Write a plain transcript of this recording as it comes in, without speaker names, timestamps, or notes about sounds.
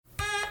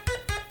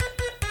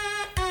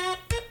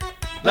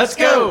Let's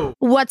go.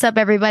 What's up,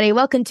 everybody?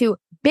 Welcome to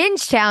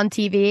Bingetown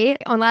TV.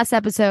 On last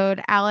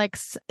episode,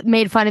 Alex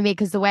made fun of me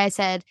because the way I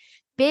said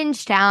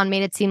Bingetown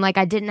made it seem like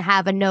I didn't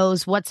have a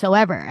nose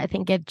whatsoever. I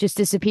think it just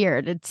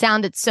disappeared. It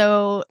sounded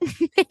so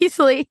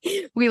nasally.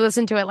 We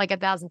listened to it like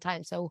 1,000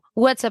 times. So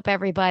what's up,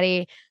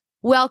 everybody?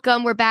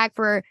 Welcome. We're back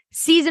for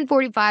season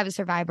 45 of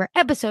Survivor,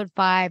 episode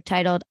 5,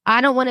 titled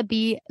I Don't Want to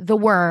Be the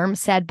Worm,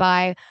 said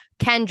by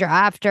Kendra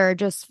after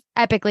just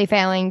epically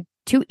failing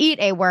to eat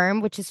a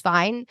worm, which is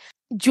fine.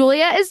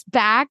 Julia is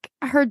back.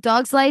 Her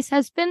dog's lice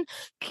has been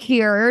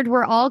cured.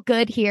 We're all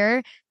good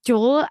here.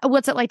 Jewel,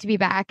 what's it like to be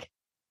back?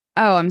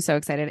 Oh, I'm so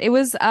excited. It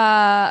was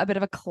a bit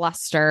of a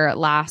cluster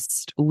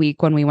last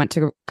week when we went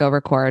to go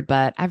record,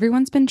 but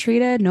everyone's been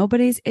treated.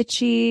 Nobody's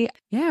itchy.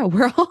 Yeah,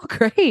 we're all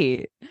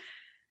great.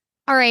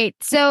 All right.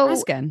 So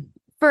Asking.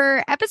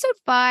 for episode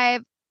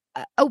 5,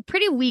 a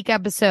pretty weak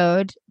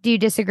episode. Do you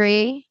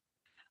disagree?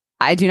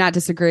 I do not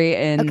disagree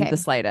in Okay. the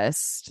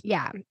slightest.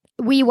 Yeah.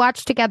 We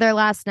watched together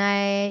last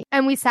night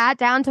and we sat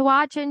down to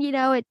watch, and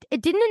it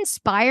didn't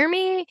inspire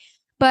me,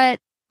 but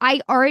I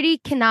already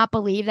cannot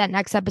believe that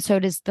next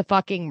episode is the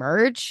fucking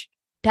merge.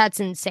 That's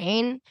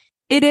insane.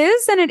 It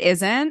is and it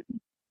isn't.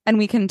 And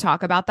we can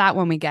talk about that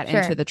when we get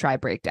Sure. into the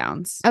tribe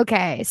breakdowns.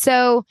 Okay.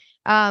 So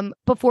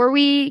before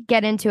we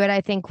get into it,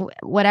 I think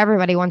what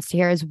everybody wants to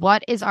hear is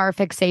what is our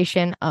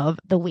fixation of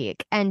the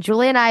week? And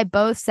Julie and I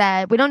both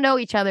said we don't know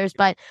each other's,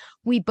 but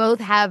we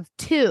both have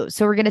 2.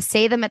 So we're going to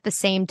say them at the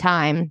same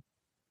time.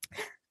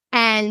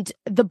 And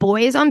the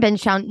boys on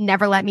Bingetown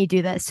never let me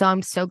do this. So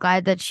I'm so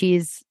glad that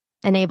she's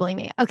enabling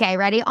me. Okay,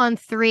 ready? On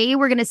 3,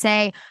 we're going to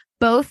say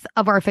both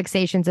of our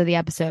fixations of the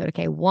episode.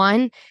 Okay,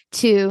 1,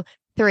 2,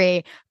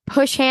 3.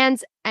 Push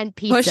hands and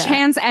pizza. Push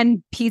hands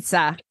and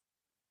pizza.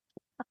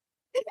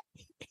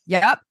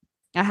 Yep.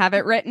 I have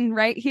it written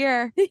right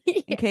here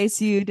in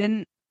case you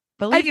didn't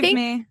believe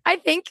me. I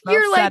think Both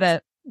you're said like,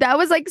 it. that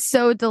was like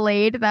so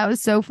delayed. That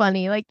was so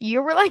funny. Like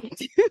you were like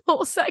 2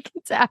 whole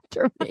seconds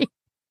after me.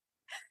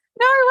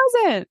 No, I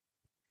wasn't.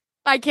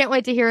 I can't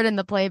wait to hear it in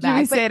the Can we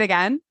playback. say it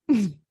again?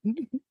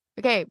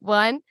 Okay,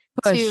 1,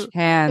 Push 2,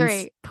 hands.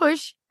 3.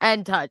 Push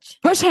and touch.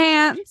 Push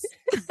hands.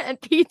 And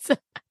pizza.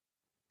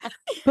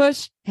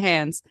 Push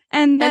hands.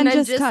 And then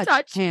just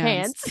touch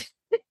hands.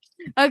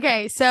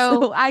 Okay,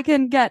 so So I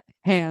can get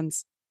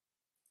hands.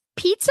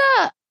 pizza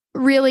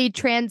really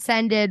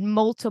transcended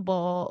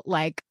multiple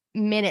like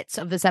minutes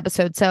of this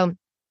episode. So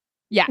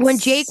Yes. when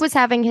Jake was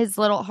having his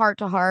little heart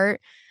to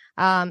heart,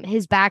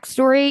 his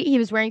backstory, he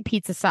was wearing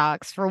pizza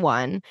socks for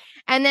one.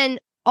 And then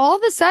all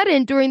of a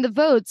sudden during the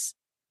votes,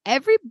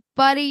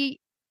 everybody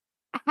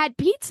had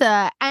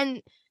pizza,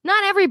 and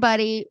not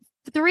everybody.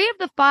 3 of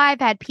the 5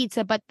 had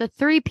pizza, but the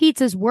 3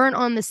 pizzas weren't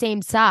on the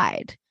same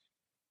side.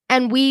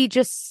 And we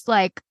just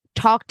like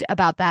talked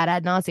about that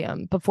ad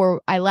nauseum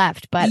before I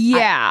left. But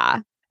yeah.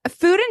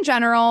 Food in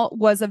general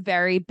was a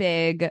very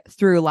big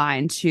through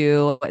line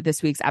to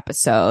this week's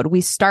episode.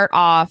 We start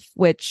off,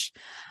 which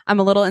I'm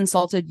a little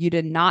insulted. You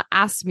did not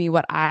ask me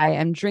what I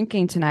am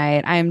drinking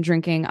tonight. I am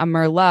drinking a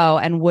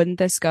Merlot, and wouldn't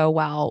this go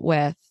well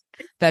with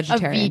a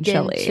vegetarian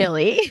vegan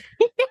chili.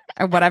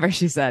 or whatever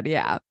she said?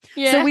 Yeah.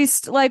 Yeah. So we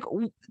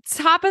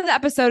top of the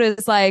episode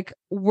is like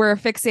we're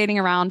fixating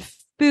around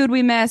food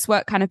we miss,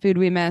 what kind of food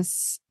we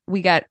miss.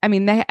 We get, I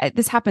mean,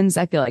 this happens,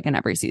 I feel like, in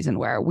every season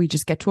where we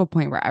just get to a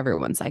point where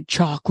everyone's like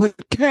chocolate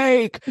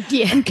cake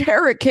Yeah. and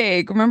carrot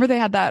cake. Remember they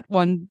had that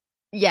one,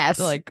 Yes.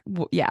 like,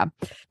 yeah.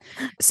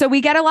 So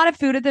we get a lot of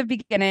food at the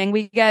beginning.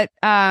 We get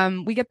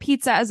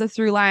pizza as a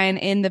through line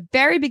in the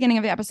very beginning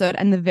of the episode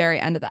and the very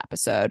end of the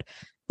episode.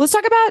 Let's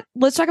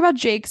talk about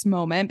Jake's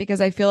moment,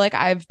 because I feel like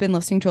I've been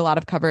listening to a lot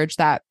of coverage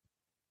that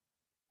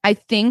I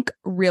think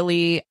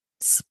really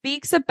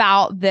speaks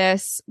about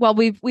this. Well,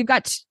 we've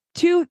got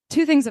two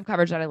things of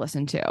coverage that I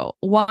listened to.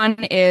 One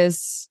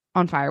is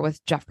On Fire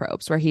with Jeff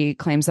Probst, where he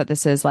claims that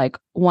this is like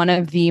one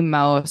of the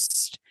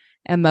most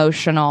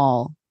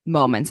emotional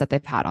moments that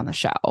they've had on the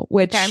show,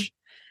 which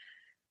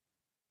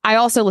I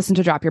also listened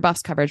to Drop Your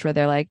Buffs coverage where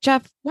they're like,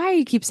 Jeff, why do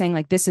you keep saying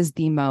like this is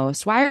the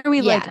most? Why are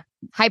we like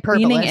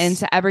hyperbole leaning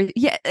into every?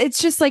 Yeah,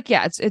 it's just like,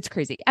 yeah, it's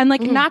crazy. And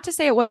like, Mhm. not to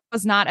say it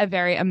was not a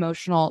very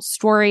emotional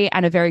story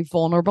and a very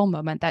vulnerable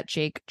moment that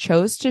Jake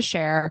chose to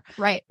share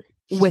Right.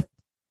 with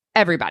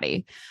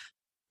everybody.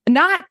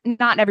 Not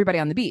everybody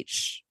on the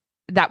beach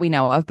that we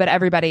know of, but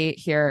everybody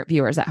here,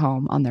 viewers at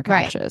home on their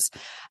Right. couches.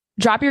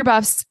 Drop Your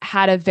Buffs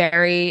had a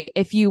very,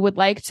 if you would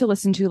like to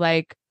listen to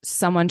like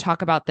someone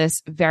talk about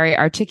this very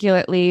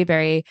articulately,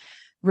 very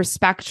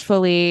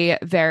respectfully,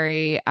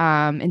 very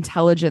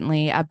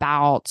intelligently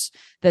about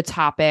the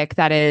topic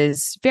that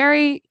is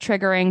very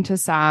triggering to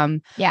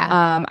some.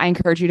 Yeah. I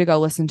encourage you to go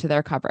listen to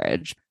their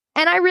coverage.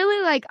 And I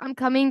really I'm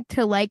coming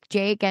to like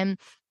Jake, and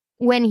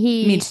when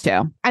he Me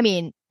too. I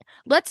mean,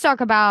 let's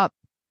talk about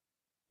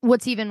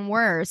what's even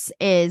worse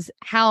is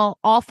how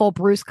awful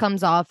Bruce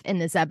comes off in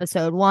this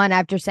episode. One,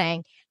 after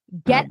saying,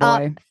 get Oh,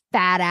 up, boy.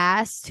 fat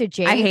ass, to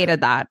Jake. I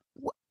hated that.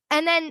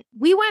 And then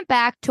we went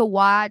back to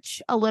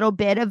watch a little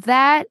bit of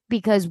that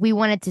because we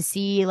wanted to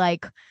see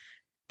like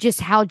just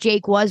how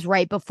Jake was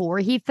right before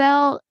he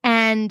fell.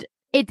 And and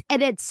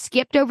it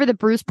skipped over the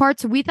Bruce part.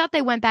 So we thought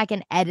they went back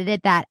and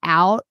edited that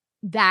out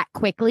that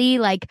quickly,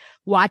 like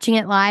watching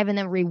it live, and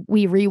then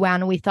we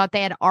rewound and we thought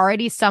they had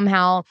already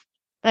somehow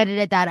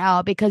edited that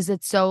out because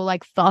it's so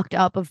like fucked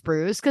up of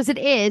Bruce, because it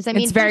is. I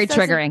mean, it's very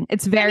triggering.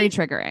 It's very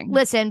triggering.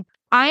 Listen,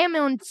 I am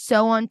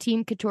on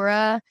Team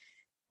Katurah,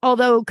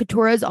 although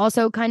Katurah is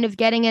also kind of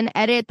getting an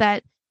edit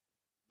that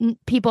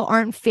people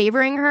aren't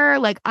favoring her.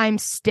 Like, I'm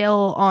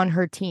still on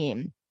her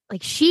team.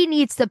 Like, she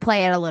needs to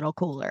play it a little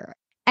cooler.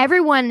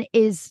 Everyone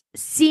is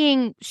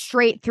seeing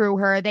straight through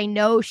her. They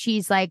know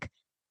she's like,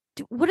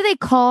 what do they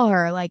call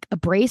her? Like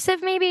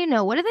abrasive, maybe?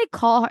 No, what do they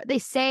call her? They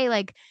say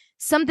like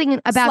something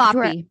about sloppy.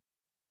 Katurah.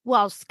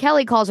 Well,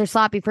 Kelly calls her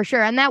sloppy for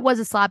sure. And that was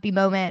a sloppy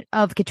moment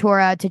of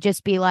Katurah to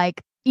just be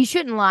like, you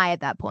shouldn't lie at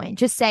that point.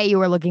 Just say you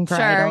were looking for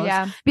idols.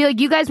 Yeah. Be like,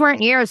 you guys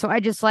weren't here, so I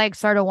just like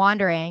started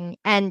wandering.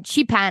 And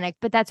she panicked,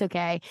 but that's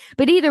okay.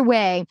 But either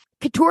way,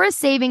 Katurah's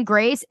saving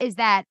grace is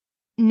that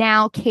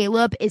now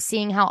Caleb is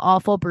seeing how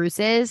awful Bruce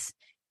is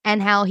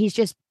and how he's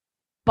just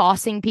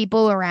bossing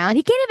people around.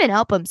 He can't even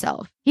help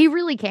himself. He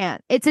really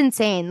can't. It's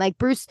insane. Like,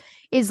 Bruce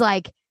is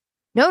like,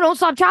 no, don't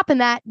stop chopping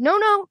that.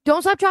 No,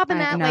 don't stop chopping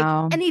that.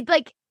 Like, and he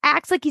like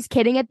acts like he's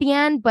kidding at the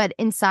end, but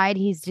inside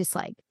he's just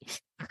like,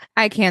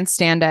 I can't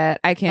stand it.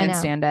 I can't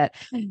stand it.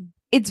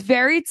 It's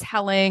very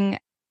telling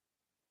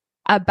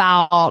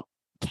about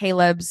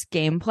Caleb's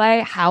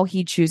gameplay, how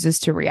he chooses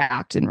to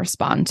react and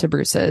respond to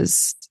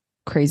Bruce's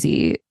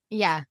crazy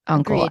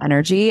uncle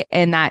energy,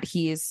 and that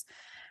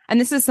and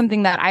this is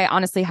something that I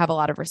honestly have a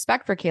lot of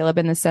respect for Caleb,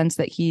 in the sense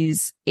that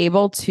he's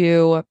able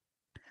to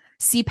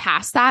see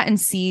past that and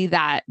see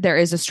that there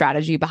is a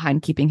strategy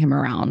behind keeping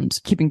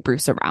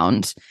Bruce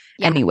around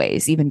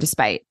anyways, even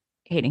despite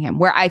hating him.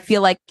 Where I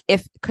feel like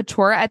if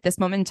Katurah at this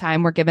moment in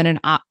time were given an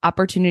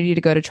opportunity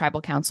to go to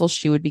tribal council,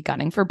 she would be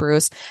gunning for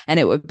Bruce, and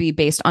it would be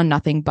based on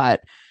nothing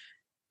but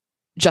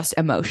just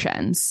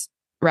emotions,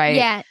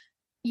 right?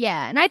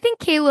 Yeah. And I think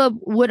Caleb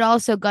would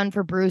also gun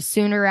for Bruce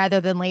sooner rather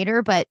than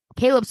later, but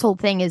Caleb's whole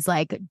thing is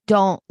like,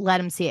 don't let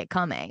him see it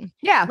coming.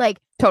 Yeah. Like,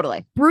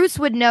 totally. Bruce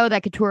would know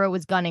that Katurah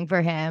was gunning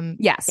for him.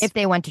 Yes. If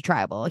they went to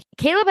tribal.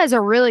 Caleb has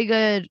a really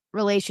good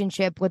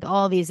relationship with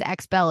all these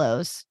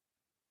ex-bellows.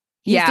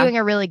 He's doing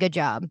a really good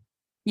job.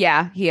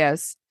 Yeah, he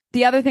is.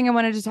 The other thing I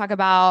wanted to talk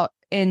about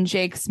in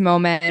Jake's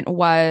moment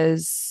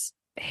was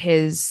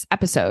his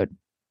episode.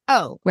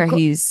 Oh. Where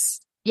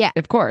he's... Yeah.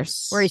 Of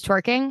course. Where he's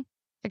twerking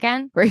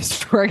again? Where he's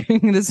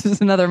twerking. This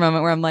is another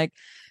moment where I'm like,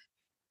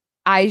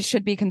 I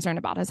should be concerned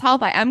about his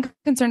health. I am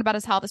concerned about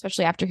his health,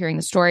 especially after hearing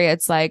the story.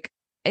 It's like,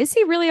 is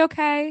he really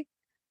okay?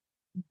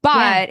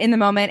 But in the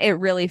moment, it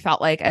really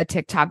felt like a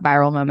TikTok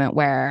viral moment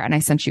where, and I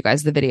sent you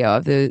guys the video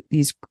of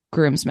these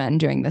groomsmen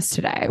doing this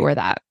today, where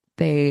that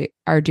they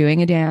are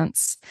doing a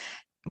dance.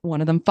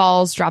 One of them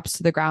falls, drops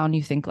to the ground.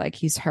 You think like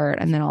he's hurt.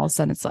 And then all of a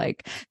sudden it's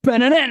like,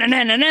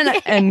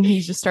 and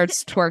he just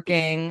starts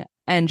twerking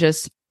and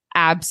just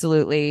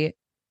absolutely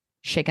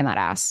shaking that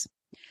ass.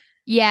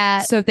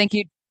 Yeah. So thank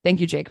you,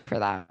 Jake, for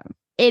that.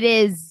 It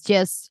is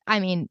just, I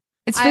mean,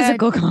 it's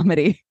physical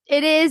comedy.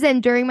 It is.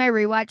 And during my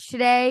rewatch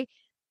today,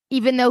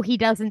 even though he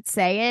doesn't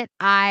say it,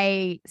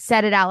 I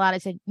said it out loud. I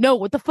said, no,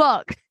 what the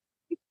fuck?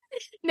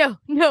 No,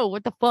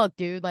 what the fuck,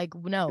 dude? Like,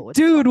 no.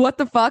 Dude, what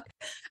the fuck?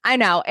 I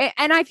know.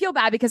 And I feel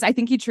bad because I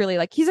think he truly,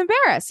 like, he's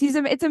embarrassed.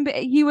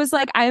 He was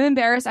like, I'm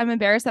embarrassed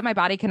that my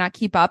body cannot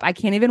keep up. I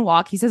can't even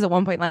walk. He says at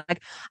one point,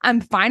 like,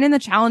 I'm fine in the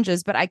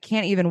challenges, but I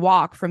can't even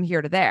walk from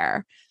here to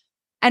there.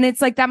 And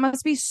it's like, that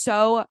must be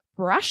so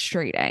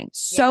frustrating.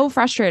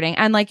 Frustrating.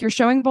 And like, you're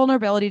showing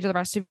vulnerability to the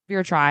rest of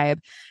your tribe.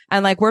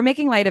 And like, we're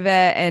making light of it.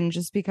 And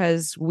just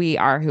because we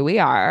are who we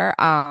are.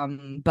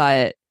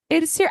 But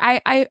it's here.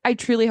 I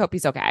truly hope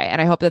he's okay. And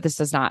I hope that this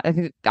does not,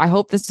 I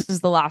hope this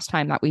is the last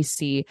time that we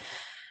see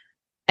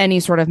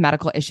any sort of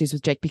medical issues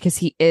with Jake, because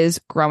he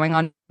is growing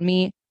on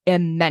me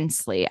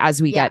immensely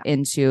as we get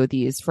into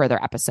these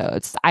further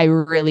episodes. I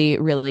really,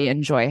 really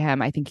enjoy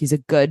him. I think he's a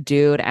good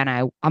dude,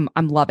 and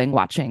I'm loving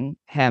watching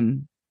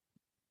him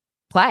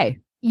play.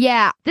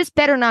 Yeah, this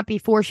better not be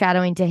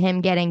foreshadowing to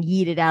him getting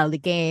yeeted out of the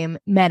game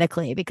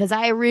medically, because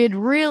I would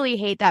really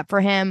hate that for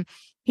him.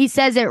 He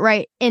says it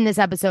right in this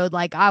episode,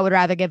 like, I would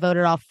rather get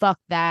voted off. Fuck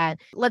that.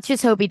 Let's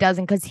just hope he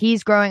doesn't, because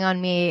he's growing on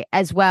me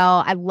as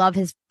well. I love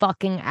his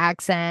fucking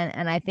accent,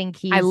 and I think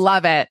I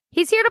love it.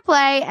 He's here to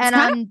play,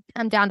 and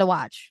I'm down to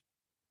watch.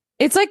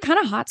 It's like kind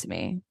of hot to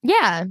me.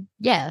 Yeah.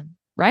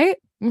 Right?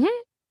 Mm-hmm.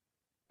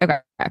 Okay.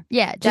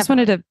 Yeah, just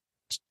wanted to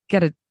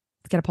get a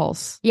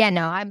pulse. Yeah,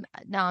 I'm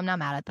not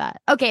mad at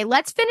that. Okay,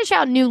 let's finish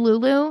out New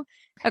Lulu.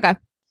 Okay.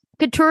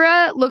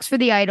 Katurah looks for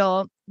the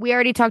idol. We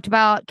already talked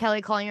about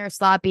Kelly calling her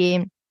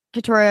sloppy,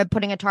 Katurah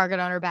putting a target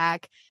on her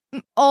back,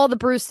 all the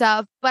Bruce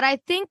stuff. But I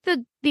think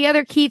the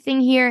other key thing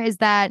here is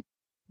that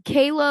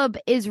Caleb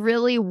is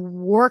really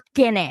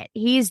working it.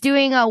 He's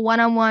doing a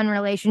one-on-one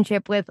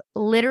relationship with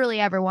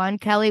literally everyone.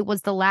 Kelly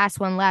was the last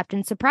one left.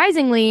 And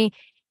surprisingly,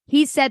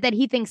 he said that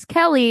he thinks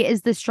Kelly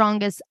is the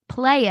strongest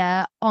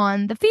player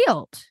on the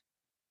field.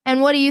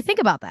 And what do you think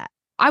about that?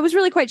 I was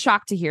really quite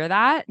shocked to hear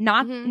that.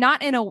 Not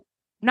in a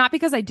not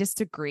because I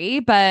disagree,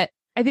 but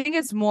I think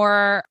it's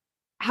more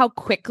how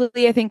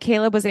quickly I think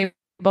Caleb was able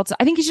to,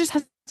 I think he just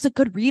has a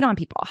good read on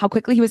people, how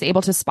quickly he was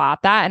able to spot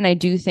that. And I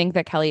do think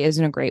that Kelly is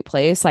in a great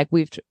place. Like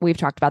we've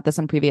talked about this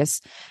on previous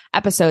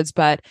episodes,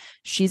 but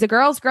she's a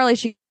girl's girly.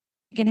 She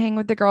can hang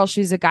with the girls.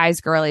 She's a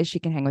guy's girly. She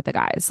can hang with the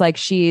guys. Like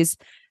she's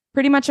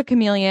pretty much a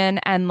chameleon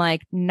and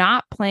like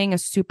not playing a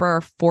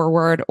super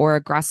forward or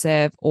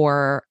aggressive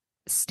or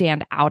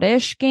stand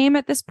outish game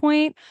at this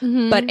point,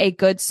 but a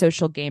good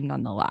social game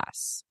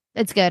nonetheless.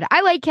 It's good.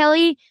 I like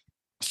Kelly.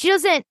 She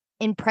doesn't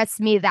impress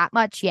me that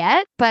much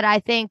yet, but I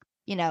think,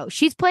 you know,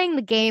 she's playing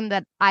the game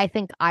that I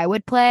think I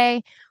would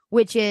play,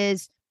 which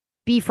is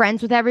be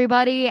friends with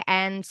everybody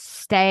and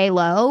stay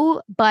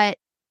low. But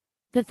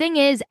the thing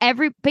is,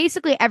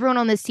 basically everyone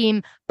on this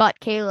team but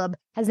Caleb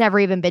has never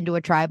even been to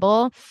a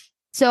tribal.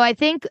 So I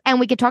think, and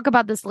we could talk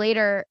about this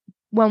later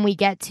when we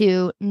get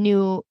to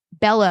New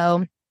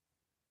Bello,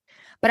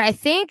 but I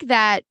think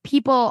that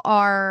people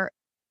are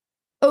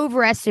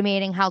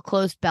overestimating how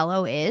close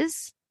Bello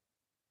is.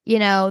 You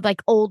know,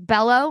 like old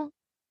Bello.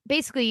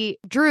 Basically,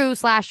 Drew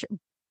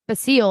 /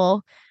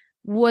 Basile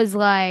was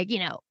like, you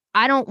know,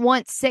 I don't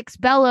want 6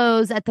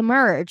 Bellos at the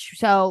merge.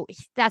 So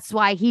that's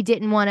why he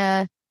didn't want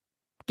to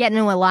get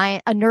into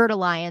a nerd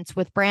alliance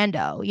with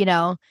Brando. You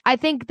know, I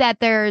think that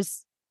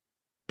there's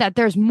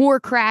more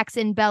cracks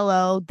in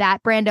Bello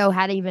that Brando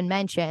hadn't even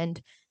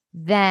mentioned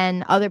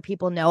than other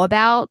people know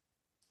about.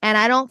 And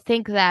I don't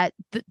think that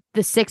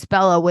the 6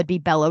 Bello would be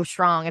Bello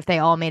strong if they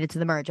all made it to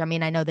the merge. I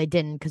mean, I know they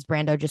didn't because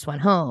Brando just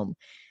went home.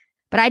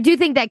 But I do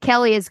think that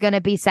Kelly is going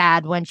to be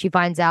sad when she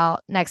finds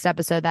out next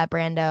episode that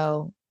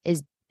Brando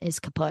is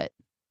kaput.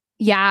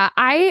 Yeah,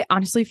 I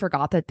honestly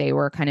forgot that they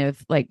were kind of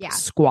like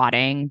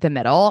squatting the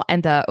middle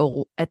and at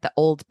the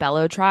old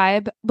Bello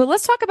tribe. But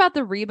let's talk about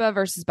the Reba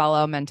versus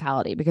Bello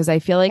mentality, because I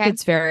feel like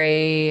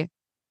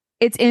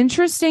it's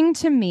interesting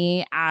to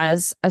me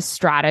as a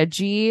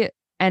strategy.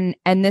 And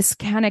this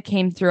kind of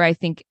came through, I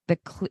think,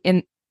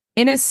 in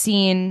a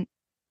scene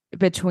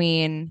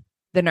between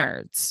the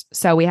nerds.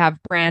 So we have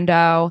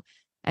Brando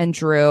and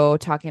Drew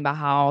talking about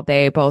how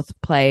they both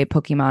play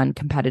Pokemon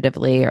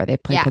competitively, or they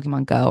play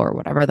Pokemon Go or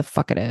whatever the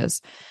fuck it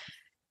is.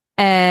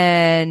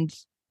 And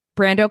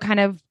Brando kind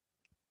of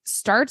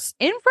starts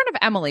in front of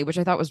Emily, which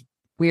I thought was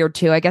weird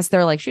too. I guess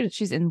they're like,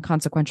 she's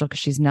inconsequential because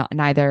she's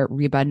neither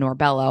Reba nor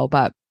Bello,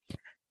 but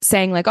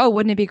saying like, oh,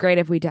 wouldn't it be great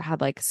if we had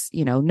like,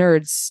 you know,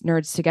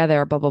 nerds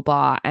together, blah, blah,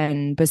 blah.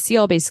 And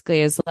Basile basically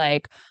is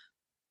like,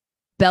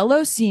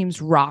 Bello seems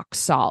rock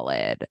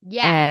solid.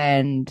 Yeah.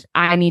 And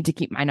I need to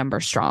keep my number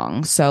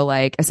strong. So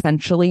like,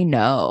 essentially,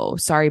 no.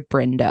 Sorry,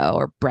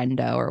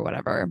 Brendo or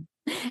whatever.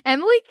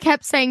 Emily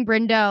kept saying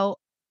Brendo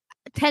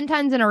 10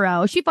 times in a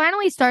row. She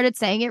finally started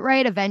saying it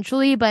right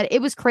eventually, but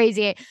it was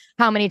crazy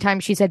how many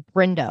times she said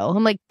Brendo.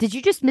 I'm like, did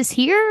you just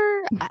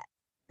mishear?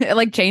 It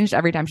like changed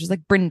every time. She's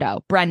like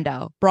Brendo.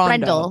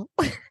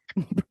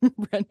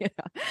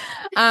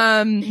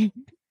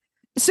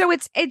 So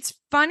it's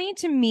funny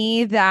to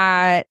me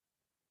that,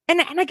 and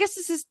I guess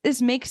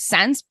this makes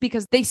sense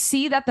because they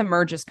see that the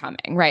merge is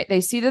coming, right? They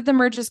see that the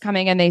merge is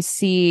coming, and they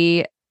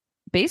see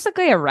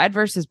basically a red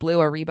versus blue,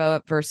 a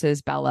Reba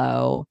versus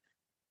Bello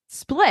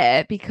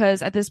split,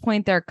 because at this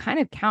point they're kind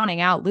of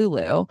counting out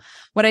Lulu.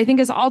 What I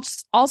think is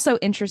also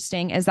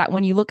interesting is that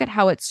when you look at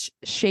how it's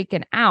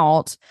shaken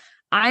out,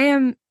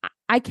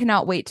 I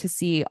cannot wait to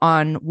see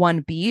on one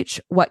beach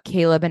what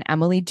Caleb and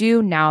Emily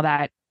do now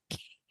that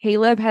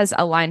Caleb has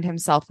aligned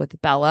himself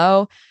with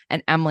Bello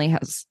and Emily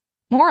has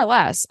more or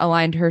less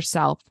aligned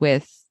herself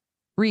with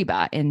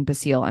Reba in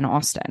Basile and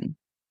Austin.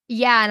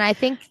 Yeah, and I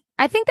think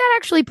that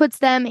actually puts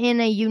them in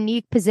a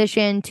unique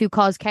position to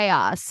cause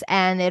chaos,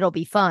 and it'll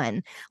be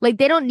fun. Like,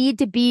 they don't need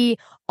to be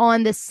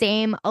on the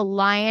same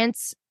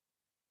alliance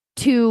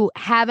to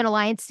have an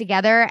alliance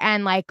together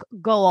and like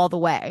go all the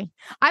way.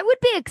 I would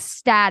be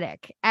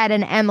ecstatic at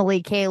an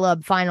Emily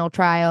Caleb final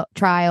trial.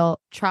 Tribal.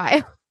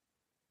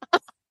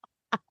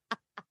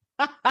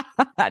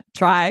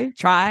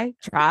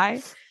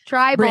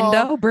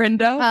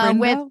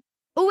 Brindo.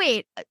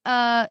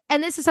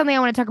 And this is something I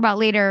want to talk about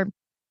later.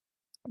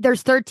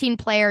 There's 13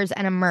 players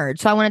and a merge.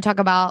 So I want to talk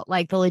about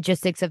like the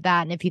logistics of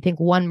that. And if you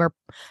think one more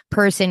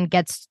person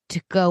gets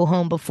to go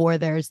home before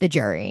there's the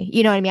jury,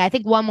 you know what I mean? I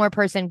think one more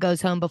person goes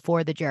home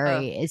before the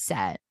jury is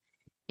set,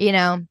 you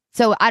know?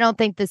 So I don't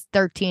think this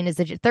 13 is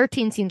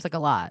 13 seems like a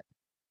lot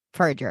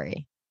for a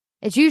jury.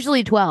 It's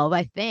usually 12,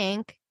 I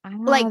think.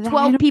 Like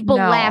 12 people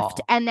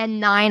left and then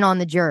 9 on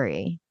the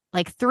jury.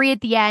 Like 3 at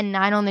the end,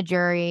 9 on the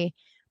jury.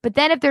 But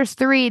then if there's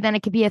 3, then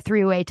it could be a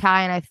 3-way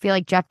tie. And I feel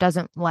like Jeff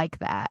doesn't like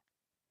that.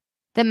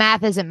 The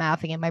math isn't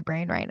mathing in my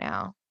brain right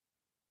now.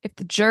 If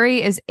the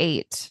jury is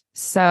 8,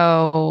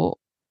 so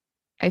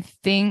I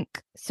think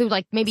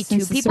like maybe 2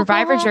 people. The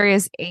survivor jury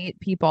is 8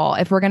 people.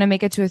 If we're gonna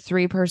make it to a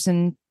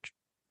 3-person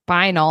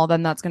final,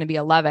 then that's going to be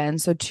 11.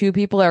 So 2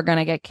 people are going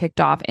to get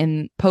kicked off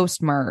in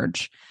post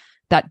merge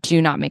that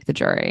do not make the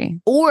jury,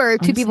 or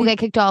 2 people get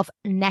kicked off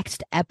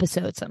next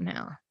episode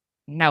somehow.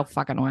 No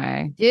fucking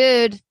way,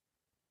 dude.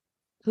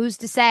 Who's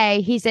to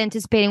say? He's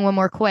anticipating one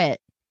more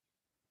quit.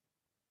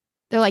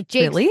 They're like,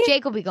 Really?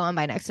 Jake will be gone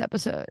by next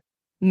episode.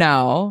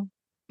 No.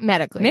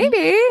 Medically.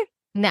 Maybe.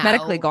 No.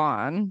 Medically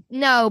gone.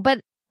 No,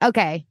 but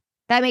okay.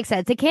 That makes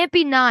sense. It can't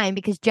be 9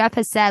 because Jeff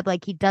has said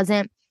like he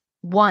doesn't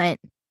want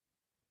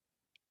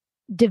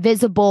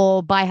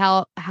divisible by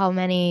how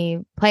many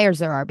players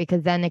there are,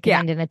 because then it can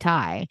end in a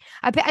tie.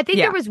 I think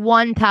there was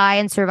one tie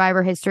in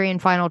Survivor history in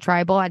Final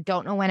Tribal. I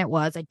don't know when it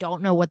was. I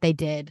don't know what they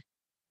did,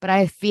 but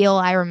I feel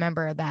I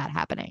remember that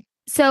happening.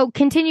 So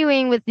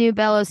continuing with New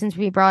Bello, since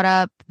we brought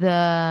up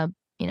the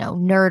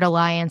Nerd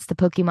Alliance, the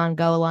Pokemon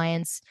Go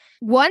Alliance,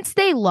 once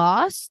they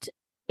lost,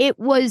 it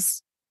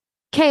was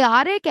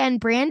chaotic, and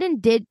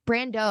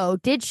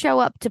Brando did show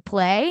up to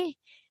play.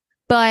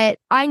 But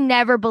I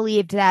never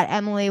believed that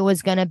Emily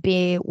was going to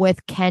be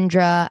with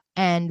Kendra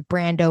and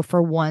Brando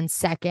for 1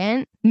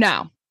 second.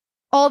 No.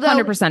 Although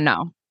 100%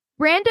 no.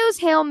 Brando's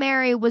Hail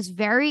Mary was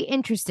very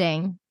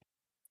interesting,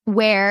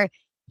 where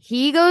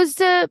he goes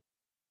to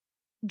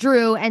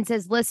Drew and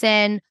says,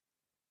 listen,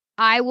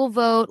 I will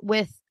vote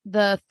with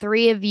the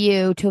 3 of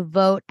you to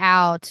vote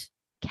out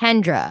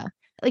Kendra.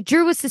 Like,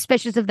 Drew was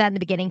suspicious of that in the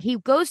beginning. He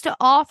goes to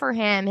offer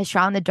him his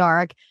shot in the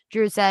dark.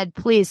 Drew said,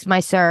 please, my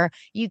sir,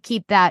 you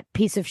keep that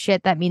piece of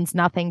shit that means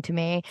nothing to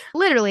me.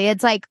 Literally,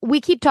 it's like, we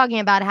keep talking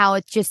about how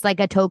it's just like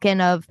a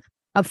token of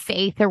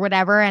faith or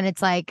whatever. And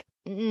it's like,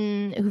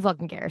 who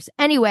fucking cares?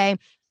 Anyway,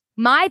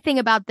 my thing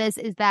about this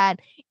is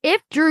that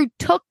if Drew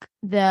took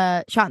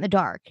the shot in the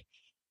dark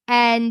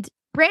and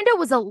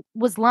Brando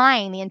was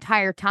lying the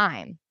entire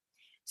time.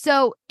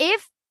 So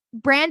if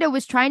Brando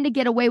was trying to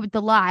get away with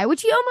the lie,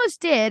 which he almost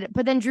did,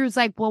 but then Drew's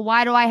like, well,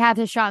 why do I have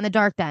his shot in the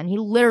dark then? He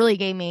literally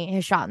gave me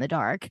his shot in the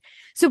dark.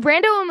 So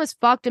Brando almost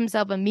fucked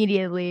himself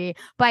immediately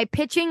by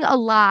pitching a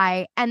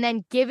lie and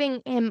then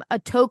giving him a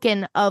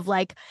token of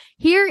like,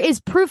 here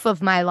is proof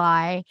of my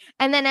lie.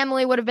 And then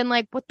Emily would have been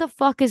like, what the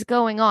fuck is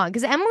going on?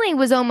 Because Emily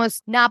was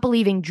almost not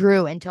believing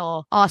Drew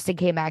until Austin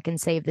came back and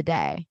saved the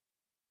day.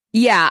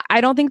 Yeah,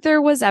 I don't think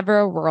there was ever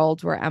a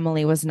world where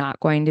Emily was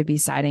not going to be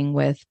siding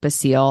with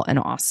Basile and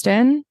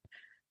Austin.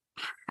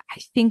 I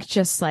think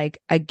just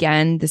like,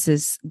 again, this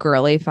is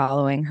girly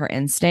following her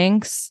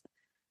instincts.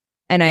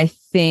 And I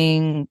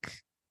think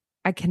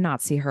I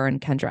cannot see her and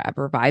Kendra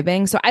ever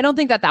vibing. So I don't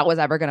think that was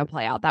ever going to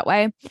play out that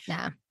way.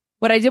 Yeah.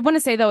 What I did want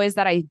to say, though, is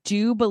that I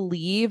do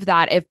believe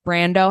that if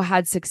Brando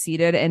had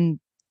succeeded in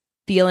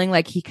feeling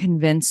like he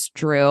convinced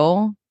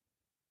Drew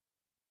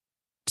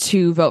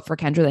to vote for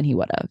Kendra, then he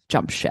would have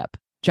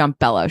jumped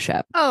Bello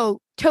ship. Oh,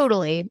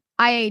 totally.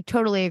 I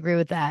totally agree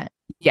with that.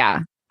 Yeah.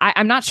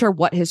 I'm not sure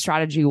what his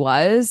strategy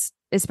was,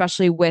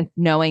 especially with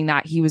knowing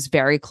that he was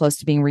very close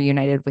to being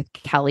reunited with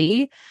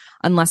Kelly,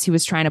 unless he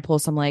was trying to pull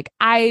some like,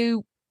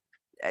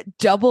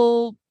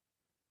 double,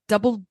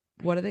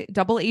 what are they?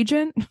 Double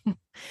agent?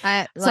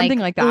 Something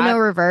like that. Uno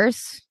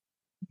reverse.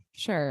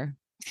 Sure.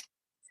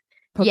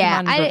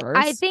 Pokemon reverse.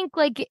 I think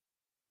like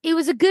it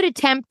was a good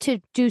attempt to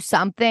do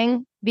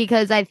something,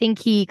 because I think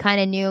he kind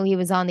of knew he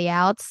was on the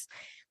outs.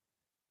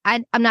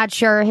 I'm not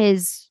sure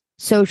his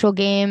social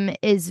game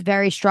is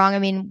very strong. I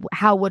mean,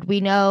 how would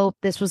we know?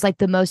 This was like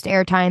the most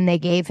airtime they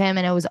gave him,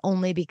 and it was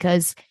only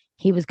because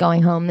he was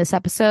going home this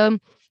episode.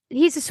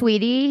 He's a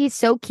sweetie. He's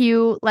so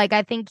cute. Like,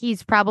 I think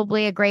he's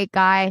probably a great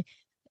guy.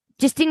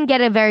 Just didn't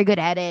get a very good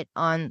edit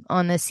on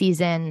this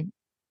season.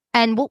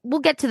 And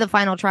we'll get to the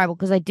final tribal,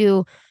 because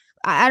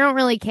I don't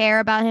really care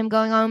about him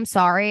going home.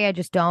 Sorry, I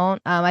just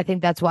don't. I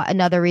think that's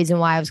another reason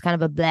why I was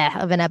kind of a bleh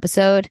of an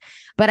episode.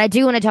 But I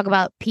do want to talk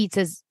about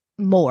pizzas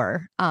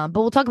more. But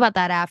we'll talk about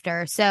that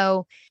after.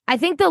 So I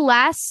think the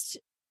last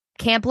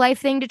camp life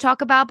thing to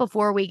talk about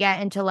before we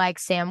get into like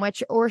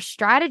sandwich or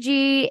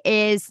strategy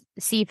is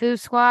Sifu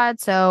Squad.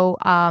 So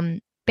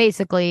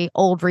basically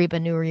old Reba,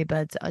 new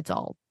Reba. It's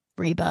all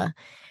Reba.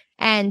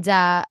 And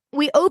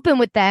we open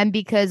with them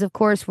because, of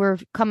course, we're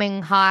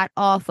coming hot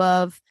off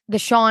of the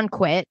Sean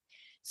quit.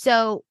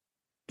 So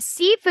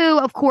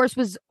Sifu, of course,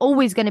 was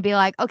always going to be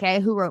like,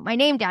 okay, who wrote my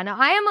name down? Now,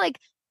 I am like,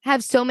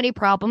 have so many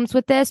problems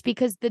with this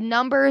because the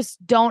numbers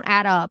don't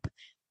add up.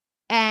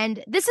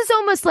 And this is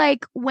almost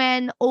like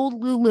when old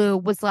Lulu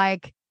was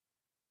like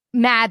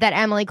mad that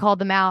Emily called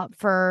them out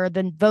for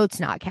the votes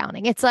not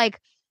counting. It's like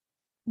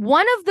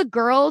one of the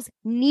girls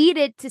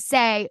needed to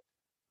say,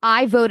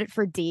 I voted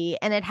for D,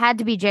 and it had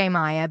to be J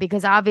Maya,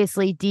 because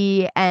obviously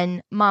D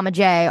and Mama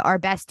J are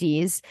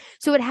besties.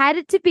 So it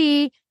had to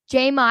be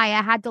J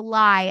Maya had to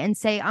lie and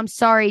say, I'm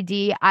sorry,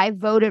 D, I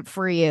voted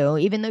for you,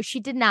 even though she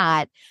did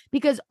not,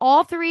 because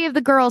all 3 of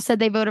the girls said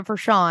they voted for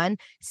Sean.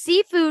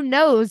 Sifu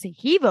knows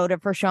he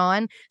voted for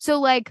Sean. So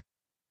like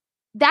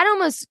that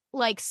almost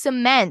like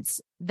cements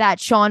that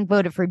Sean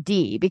voted for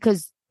D,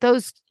 because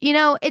those,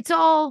 it's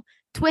all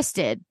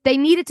twisted. They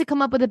needed to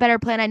come up with a better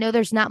plan. I know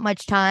there's not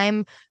much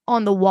time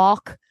on the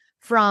walk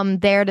from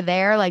there to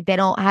there. Like they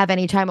don't have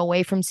any time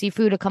away from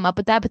Sifu to come up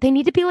with that, but they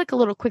need to be like a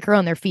little quicker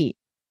on their feet.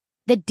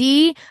 The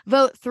D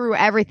vote threw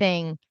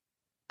everything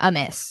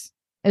amiss.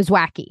 It was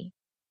wacky.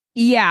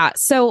 Yeah.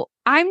 So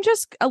I'm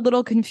just a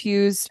little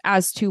confused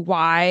as to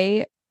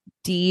why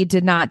D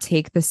did not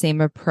take the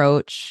same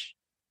approach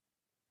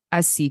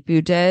as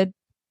Sifu did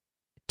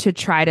to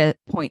try to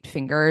point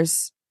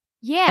fingers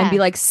Yeah. and be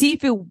like,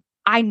 Sifu,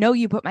 I know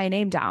you put my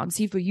name down.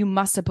 Sifu, you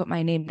must have put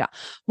my name down.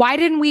 Why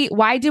did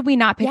we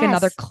not pick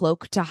another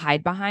cloak to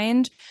hide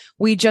behind?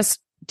 We just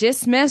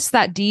dismissed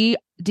that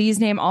D's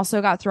name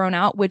also got thrown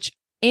out, which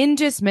in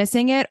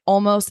dismissing it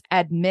almost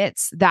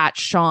admits that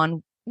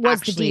Sean was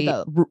actually,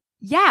 the D vote.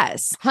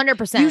 Yes.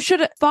 100%. You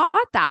should have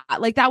thought that.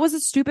 Like, that was a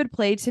stupid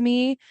play to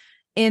me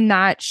in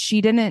that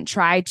she didn't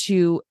try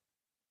to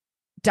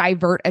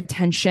divert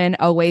attention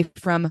away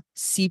from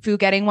Sifu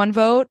getting one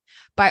vote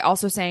by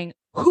also saying,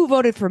 who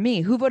voted for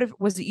me? Who voted?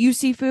 Was it you,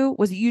 Sifu?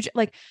 Was it you?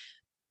 Like,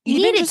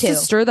 even just to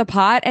stir the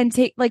pot and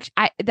take, like,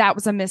 that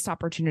was a missed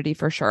opportunity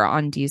for sure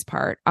on Dee's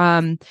part.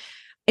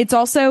 It's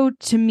also,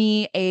 to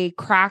me, a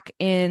crack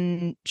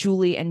in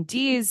Julie and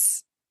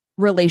Dee's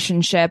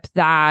relationship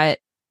that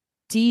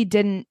Dee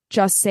didn't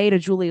just say to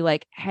Julie,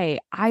 like, hey,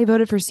 I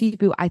voted for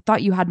Sifu. I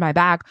thought you had my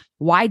back.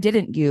 Why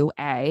didn't you?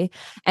 A.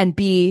 And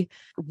B,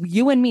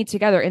 you and me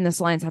together in this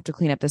alliance have to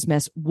clean up this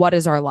mess. What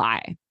is our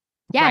lie?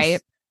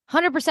 Yes.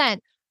 Right? 100%.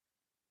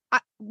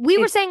 We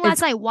were saying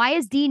last night, why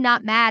is Dee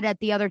not mad at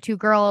the other two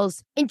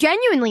girls? And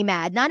genuinely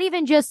mad. Not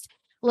even just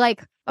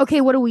like,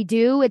 okay, what do we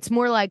do? It's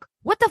more like,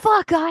 what the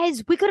fuck,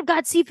 guys? We could have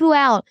got Sifu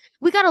out.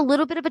 We got a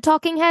little bit of a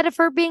talking head of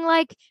her being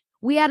like,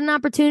 we had an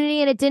opportunity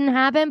and it didn't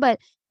happen. But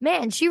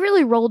man, she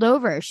really rolled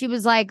over. She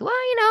was like, well,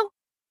 you know,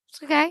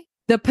 it's okay.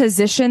 The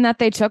position that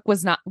they took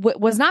was not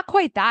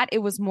quite that. It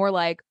was more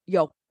like,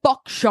 yo,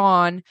 fuck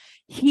Sean.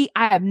 I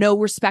have no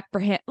respect for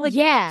him. Like,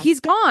 yeah, he's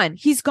gone.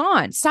 He's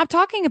gone. Stop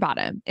talking about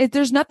him.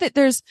 There's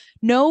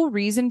no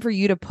reason for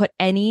you to put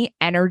any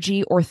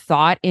energy or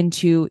thought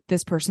into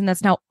this person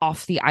that's now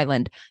off the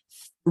island.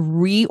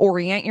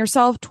 Reorient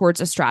yourself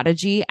towards a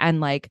strategy and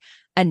like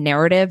a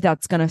narrative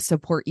that's going to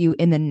support you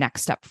in the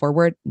next step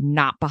forward,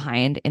 not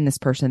behind in this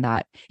person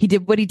that he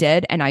did what he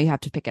did. And now you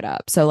have to pick it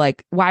up. So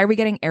like, why are we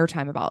getting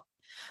airtime about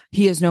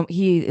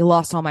he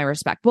lost all my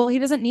respect? Well, he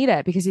doesn't need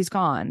it because he's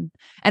gone.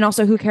 And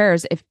also, who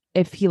cares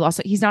if he lost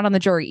it? He's not on the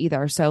jury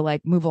either. So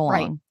like, move along.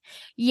 Right.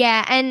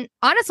 Yeah. And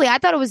honestly, I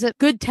thought it was a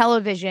good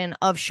television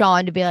of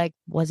Sean to be like,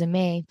 wasn't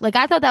me. Like,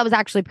 I thought that was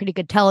actually pretty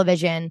good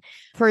television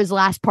for his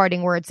last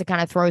parting words to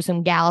kind of throw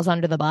some gals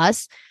under the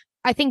bus.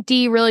 I think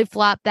Dee really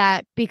flopped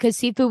that because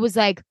Sifu was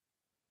like,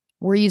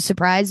 were you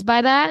surprised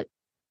by that?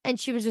 And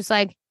she was just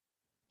like,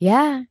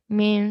 yeah, I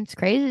mean, it's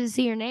crazy to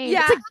see your name.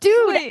 Yeah. It's like,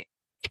 dude. Wait.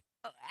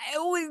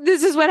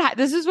 This is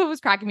what was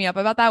cracking me up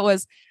about that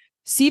was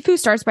Sifu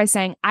starts by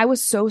saying, I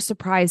was so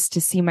surprised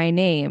to see my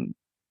name.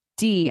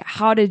 Dee,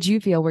 how did you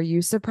feel? Were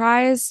you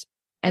surprised?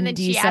 And then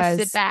Dee says,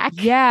 it back.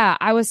 Yeah,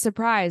 I was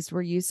surprised.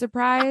 Were you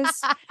surprised?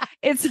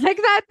 It's like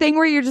that thing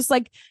where you're just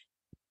like,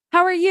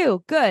 how are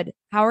you? Good.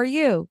 How are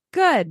you?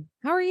 Good.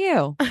 How are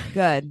you?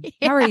 Good.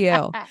 Yeah. How are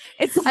you?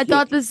 It's like, I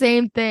thought the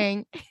same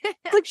thing.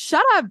 It's like,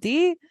 shut up,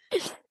 Dee.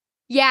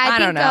 Yeah, I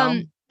think don't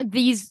know.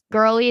 These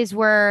girlies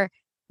were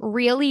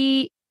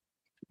really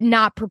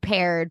not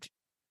prepared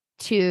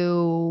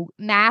to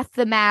math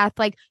the math.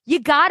 Like, you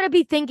gotta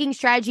be thinking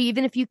strategy,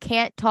 even if you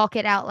can't talk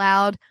it out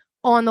loud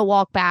on the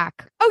walk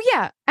back. Oh,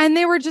 yeah. And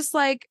they were just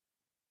like,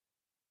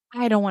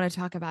 I don't want to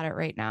talk about it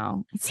right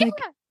now. It's like,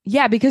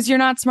 yeah, because you're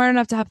not smart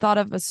enough to have thought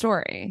of a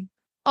story.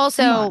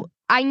 Also,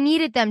 I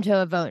needed them to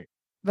have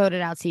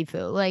voted out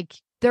Sifu. Like,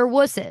 they're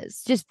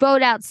wusses. Just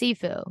vote out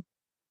Sifu.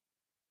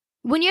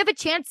 When you have a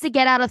chance to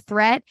get out a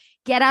threat,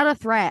 get out a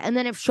threat. And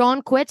then if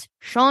Sean quits,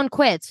 Sean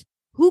quits.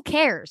 Who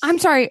cares? I'm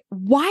sorry.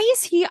 Why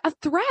is he a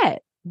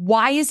threat?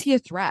 Why is he a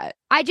threat?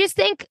 I just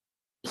think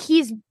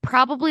he's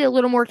probably a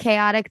little more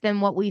chaotic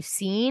than what we've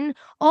seen.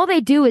 All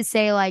they do is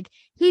say, like,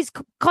 he's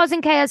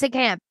causing chaos at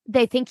camp.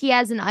 They think he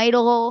has an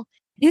idol.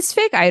 His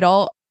fake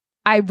idol,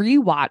 I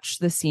rewatched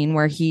the scene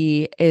where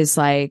he is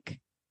like,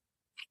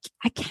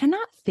 I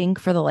cannot think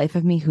for the life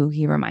of me who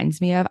he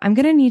reminds me of. I'm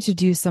going to need to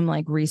do some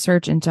like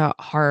research into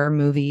horror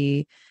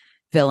movie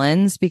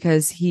villains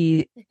because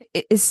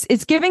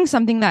it's giving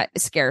something that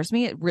scares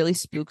me. It really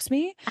spooks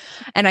me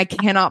and I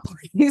cannot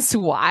place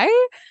why.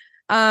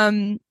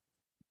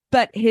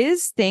 But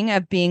his thing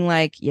of being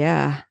like,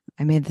 yeah,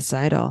 I made this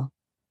idol.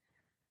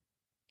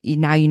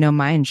 Now you know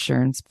my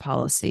insurance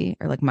policy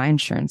or like my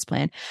insurance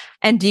plan.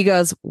 And Dee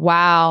goes,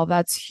 wow,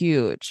 that's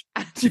huge.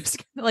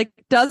 Just like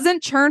doesn't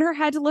turn her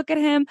head to look at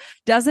him,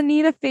 doesn't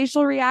need a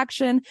facial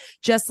reaction,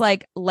 just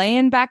like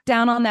laying back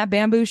down on that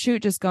bamboo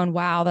shoot, just going,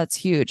 wow, that's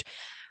huge.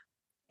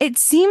 It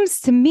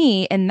seems to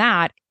me in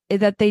that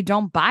they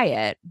don't buy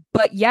it,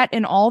 but yet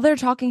in all their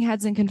talking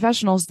heads and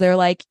confessionals, they're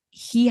like,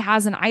 he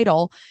has an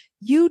idol.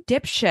 You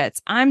dipshits.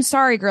 I'm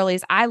sorry,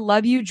 girlies. I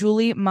love you,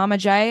 Julie, Mama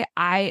J.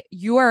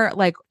 You are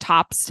like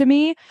tops to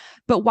me,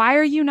 but why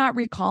are you not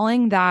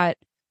recalling that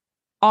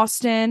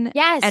Austin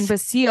and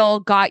Basile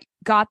got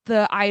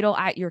the idol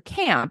at your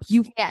camp?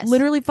 You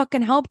literally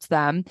fucking helped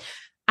them.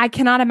 I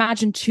cannot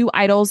imagine two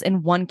idols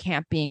in one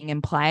camp being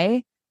in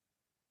play.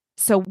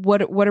 So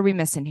what are we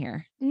missing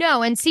here?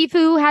 No, and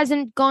Sifu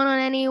hasn't gone on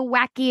any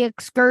wacky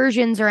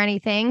excursions or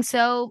anything.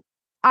 So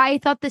I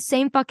thought the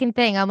same fucking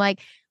thing. I'm like,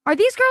 Are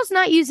these girls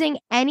not using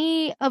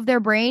any of their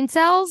brain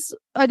cells?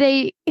 Are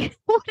they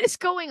what is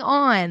going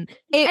on?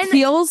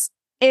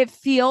 It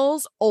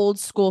feels old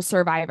school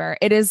Survivor.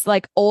 It is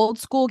like old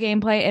school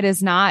gameplay. It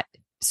is not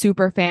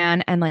super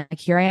fan. And like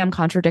here I am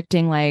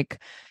contradicting,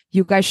 like,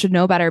 you guys should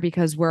know better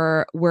because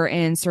we're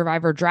in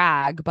Survivor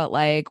drag, but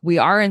like we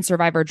are in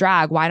Survivor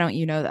drag. Why don't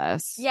you know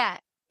this? Yeah,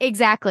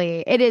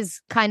 exactly. It is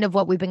kind of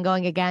what we've been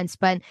going against,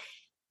 but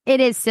it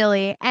is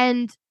silly.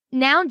 And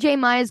now J.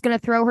 Maya is going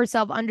to throw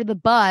herself under the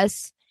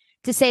bus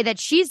to say that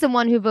she's the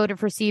one who voted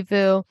for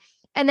Sifu.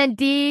 And then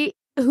D,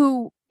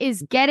 who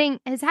is having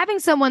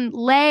someone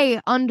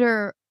lay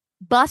under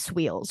bus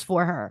wheels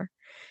for her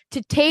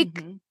to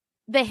take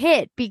the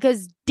hit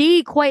because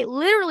D quite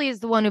literally is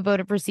the one who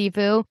voted for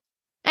Sifu.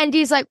 And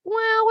D's like,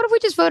 well, what if we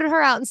just voted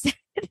her out instead?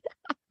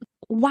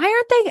 Why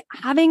aren't they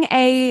having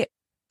a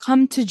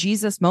come to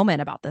Jesus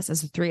moment about this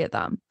as the three of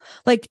them?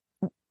 Like,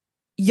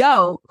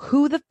 yo,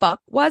 who the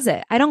fuck was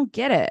it? I don't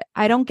get it.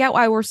 I don't get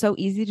why we're so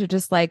easy to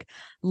just like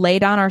lay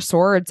down our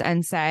swords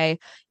and say,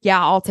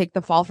 yeah, I'll take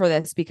the fall for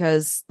this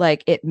because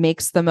like it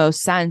makes the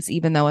most sense,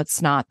 even though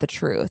it's not the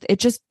truth. It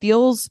just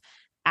feels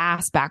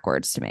ass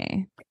backwards to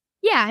me.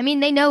 Yeah, I mean,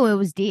 they know it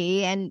was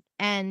D and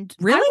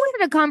really? I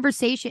wanted a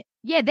conversation.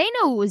 Yeah, they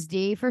know it was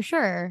D for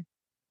sure.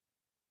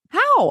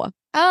 How?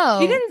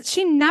 Oh.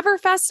 She never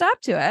fessed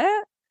up to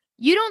it.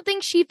 You don't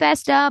think she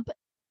fessed up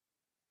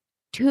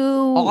to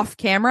off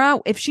camera?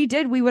 If she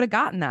did, we would have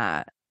gotten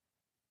that.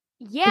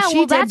 Yeah,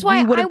 well, that's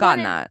why we would have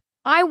gotten that.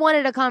 I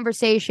wanted a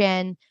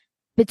conversation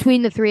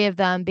between the three of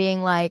them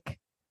being like,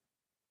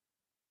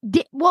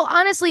 well,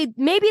 honestly,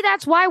 maybe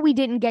that's why we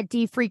didn't get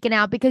D freaking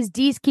out because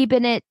D's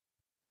keeping it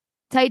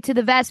tight to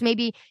the vest.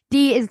 Maybe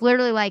D is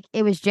literally like,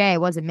 it was Jay,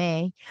 it wasn't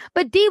me.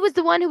 But D was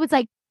the one who was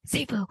like,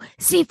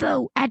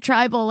 Sifu at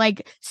Tribal,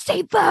 like,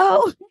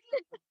 Sifu.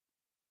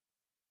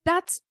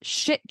 That's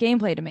shit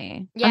gameplay to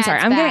me. Yeah, I'm sorry.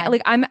 it's I'm bad.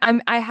 getting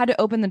like I had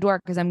to open the door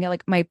because I'm getting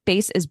like my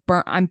face is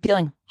burnt. I'm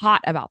feeling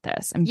hot about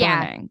this. I'm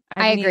burning.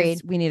 I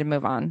agreed. We need to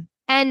move on.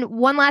 And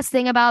one last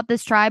thing about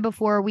this tribe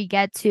before we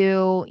get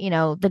to,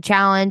 the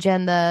challenge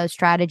and the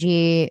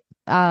strategy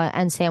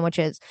and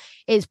sandwiches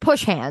is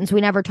push hands.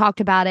 We never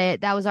talked about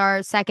it. That was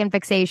our second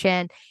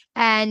fixation.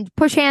 And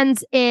push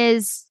hands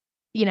is,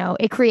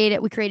 we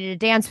created a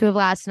dance move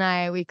last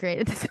night. We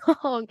created the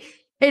song.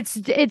 It's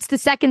the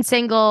second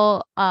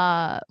single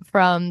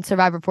from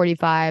Survivor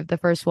 45. The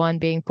first one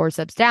being Four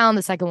Steps Down,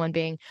 the second one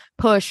being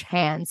Push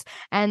Hands,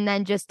 and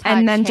then just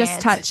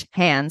touch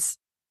hands.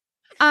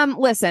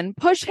 Listen,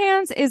 push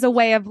hands is a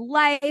way of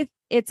life.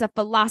 It's a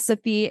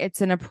philosophy.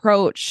 It's an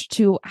approach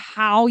to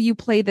how you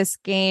play this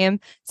game,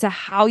 to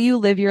how you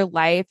live your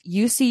life.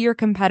 You see your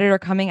competitor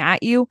coming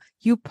at you,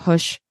 you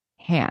push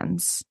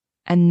hands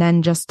and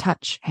then just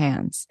touch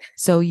hands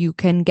so you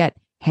can get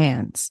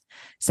hands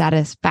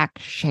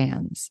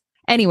satisfactions.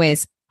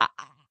 Anyways,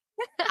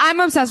 I'm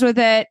obsessed with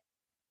it.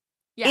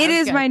 Yeah, it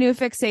is good. My new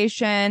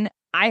fixation.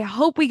 I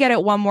hope we get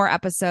it one more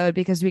episode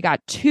because we got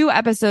 2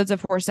 episodes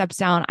of Four Steps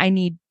Down. I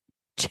need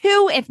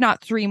 2, if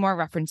not 3 more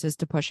references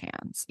to push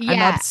hands. Yeah.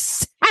 I'm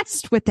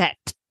obsessed with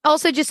it.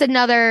 Also, just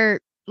another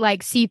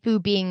like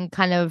Sifu being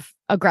kind of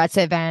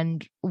aggressive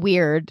and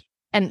weird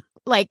and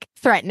like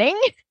threatening.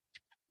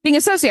 Being a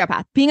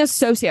sociopath.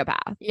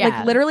 Yeah.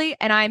 Like literally,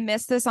 and I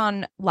missed this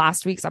on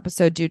last week's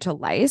episode due to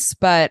lice,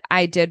 but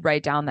I did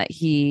write down that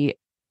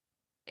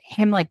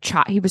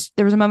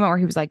there was a moment where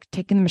he was like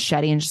taking the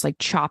machete and just like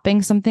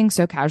chopping something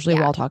so casually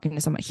while talking to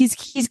someone. He's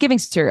giving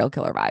serial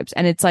killer vibes.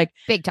 And it's like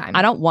big time.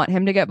 I don't want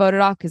him to get voted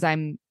off because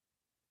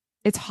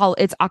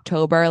it's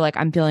October. Like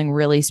I'm feeling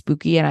really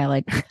spooky and I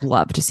like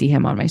love to see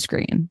him on my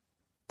screen.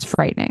 It's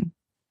frightening.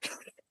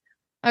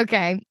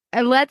 Okay.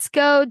 And let's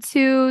go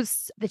to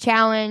the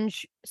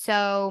challenge.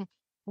 So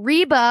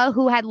Reba,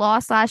 who had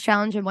lost last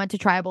challenge and went to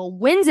Tribal,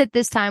 wins it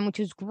this time, which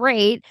is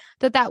great.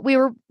 That we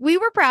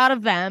were proud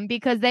of them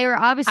because they were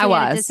obviously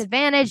at a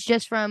disadvantage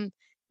just from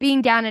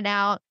being down and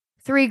out.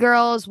 3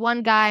 girls,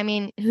 1 guy. I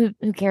mean, who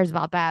cares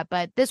about that?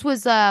 But this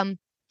was like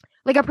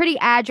a pretty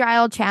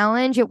agile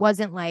challenge. It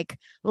wasn't like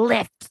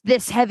lift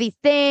this heavy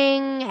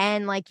thing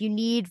and like you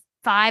need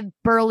 5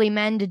 burly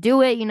men to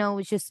do it. It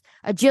was just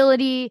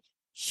agility,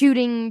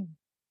 shooting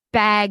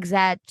bags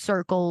at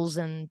circles,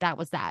 and that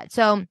was that.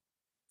 So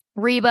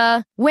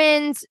Reba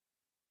wins.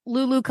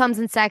 Lulu comes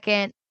in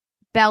second.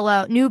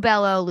 New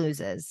Bello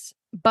loses.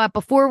 But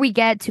before we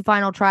get to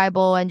Final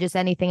Tribal and just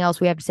anything else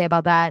we have to say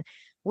about that,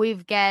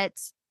 we've got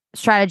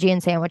strategy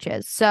and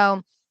sandwiches.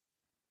 So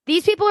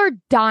these people are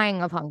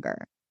dying of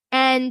hunger.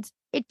 And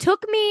it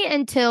took me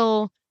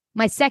until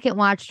my second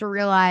watch to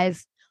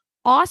realize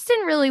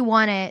Austin really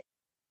wanted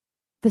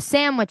the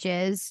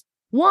sandwiches.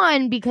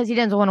 1, because he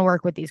doesn't want to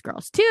work with these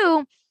girls.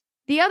 2,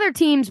 the other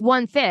team's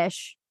won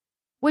fish,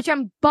 which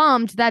I'm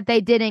bummed that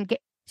they didn't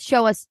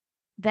show us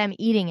them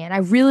eating it. I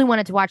really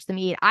wanted to watch them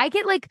eat. I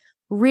get like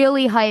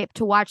really hyped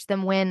to watch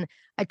them win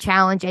a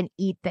challenge and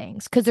eat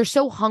things because they're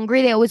so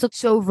hungry. They always look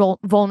so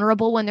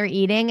vulnerable when they're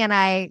eating. And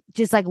I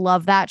just like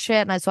love that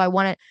shit. And so I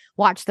want to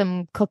watch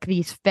them cook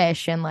these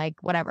fish and like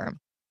whatever.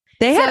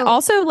 They had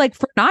also, like,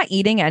 for not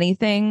eating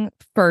anything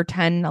for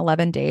 10,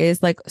 11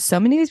 days, like, so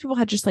many of these people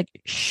had just, like,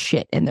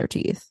 shit in their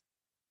teeth.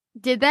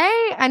 Did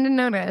they? I didn't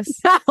notice.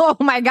 Oh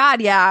my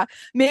God, yeah.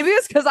 Maybe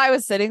it's because I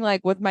was sitting,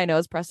 like, with my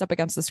nose pressed up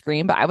against the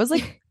screen, but I was,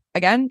 like,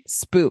 again,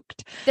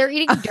 spooked. They're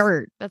eating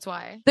dirt. That's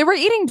why. They were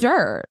eating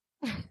dirt.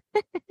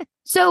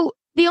 So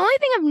the only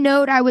thing of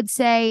note I would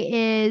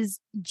say is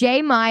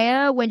J.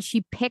 Maya, when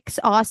she picks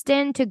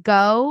Austin to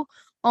go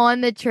on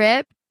the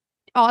trip,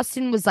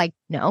 Austin was like,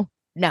 no,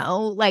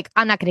 like,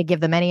 I'm not going to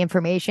give them any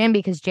information,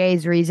 because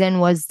Jay's reason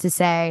was to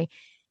say,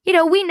 you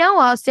know, we know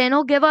Austin,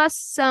 he'll give us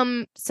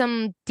some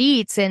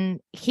deets. And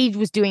he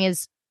was doing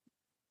his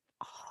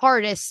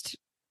hardest,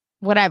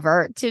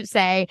 whatever, to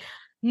say,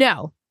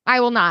 no, I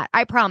will not.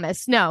 I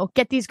promise. No,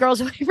 get these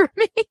girls away from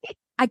me.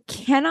 I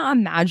cannot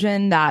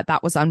imagine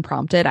that was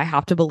unprompted. I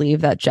have to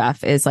believe that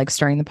Jeff is, like,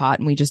 stirring the pot,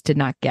 and we just did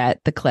not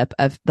get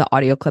the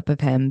audio clip of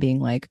him being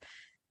like,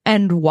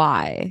 and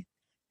why?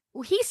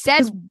 He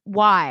says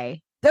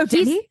why. Oh,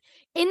 did he?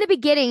 In the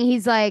beginning,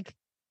 he's like,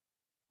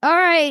 all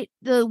right,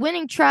 the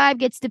winning tribe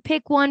gets to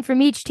pick one from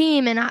each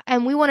team,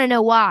 and we want to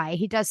know why.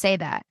 He does say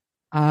that.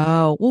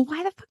 Oh, well,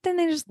 why the fuck didn't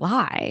they just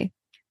lie?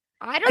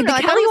 I don't know. The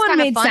I Kelly one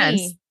made funny.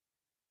 sense.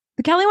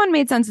 The Kelly one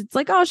made sense. It's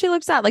like, oh, she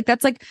looks sad. Like,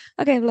 that's like,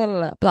 okay, blah, blah,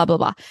 blah, blah, blah,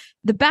 blah.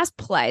 The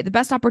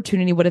best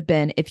opportunity would have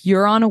been if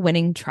you're on a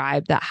winning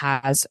tribe that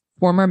has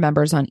former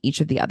members on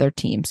each of the other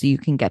teams, so you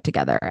can get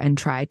together and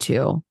try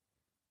to,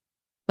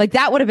 like,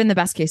 that would have been the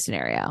best case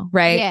scenario,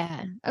 right?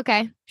 Yeah.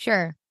 Okay.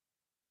 Sure.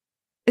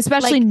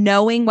 Especially, like,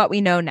 knowing what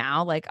we know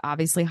now, like,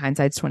 obviously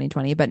hindsight's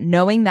 2020, but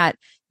knowing that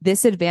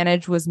this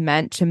advantage was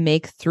meant to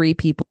make 3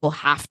 people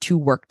have to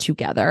work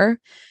together.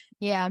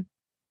 Yeah.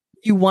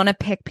 You want to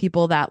pick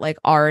people that, like,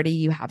 already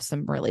you have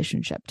some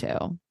relationship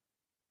to.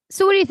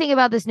 So what do you think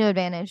about this new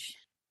advantage?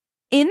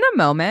 In the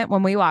moment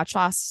when we watched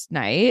last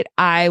night,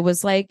 I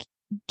was like,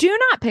 do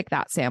not pick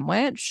that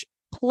sandwich.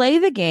 Play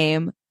the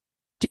game.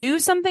 Do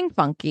something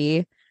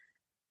funky.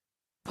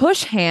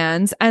 Push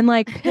hands and,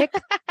 like, pick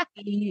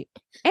the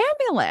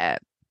amulet.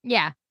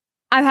 Yeah.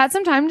 I've had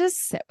some time to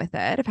sit with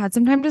it. I've had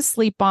some time to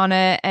sleep on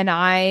it. And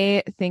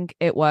I think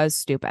it was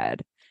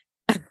stupid.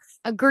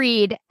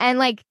 Agreed. And,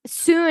 like,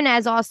 soon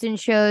as Austin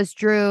shows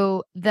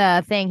Drew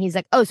the thing, he's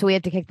like, oh, so we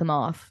have to kick them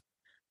off.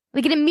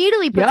 Like, it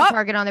immediately puts a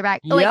target on their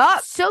back.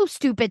 Like, so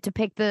stupid to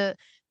pick the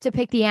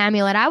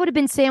amulet. I would have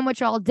been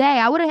sandwich all day.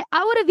 I would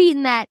have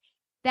eaten that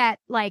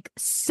like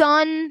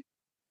sun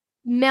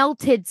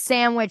melted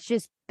sandwich,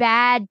 just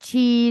bad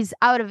cheese.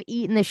 I would have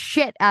eaten the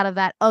shit out of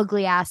that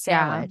ugly ass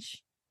sandwich.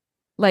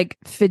 Yeah. Like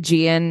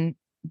Fijian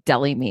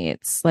deli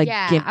meats. Like,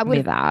 yeah, give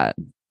me that.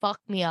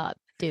 Fuck me up.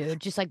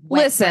 Dude, just like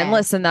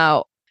listen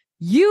though,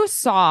 you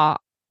saw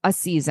a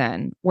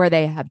season where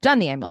they have done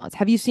the amulets.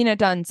 Have you seen it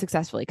done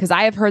successfully? Because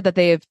I have heard that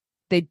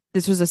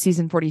this was a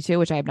season 42,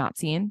 which I have not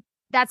seen.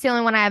 That's the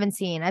only one I haven't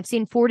seen. I've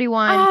seen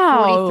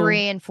 41, 43,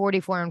 and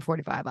 44 and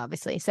 45,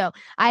 obviously. So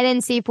I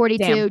didn't see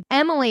 42. Damn.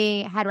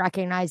 Emily had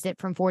recognized it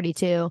from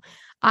 42.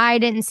 I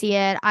didn't see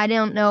it. I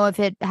don't know if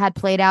it had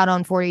played out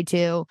on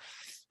 42.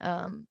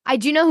 I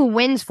do know who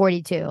wins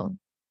 42.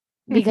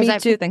 Because Me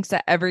too, thanks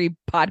to every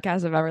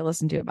podcast I've ever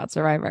listened to about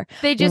Survivor.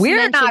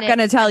 We're not going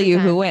to tell you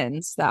who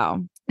wins,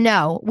 though.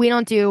 No, we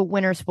don't do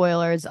winner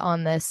spoilers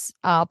on this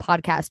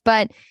podcast,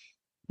 but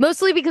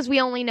mostly because we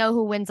only know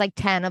who wins like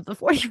 10 of the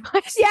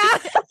 45.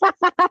 Yeah,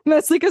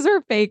 mostly because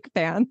we're fake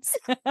fans.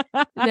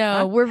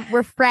 No,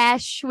 we're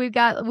fresh. We've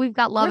got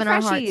love in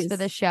our hearts for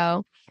this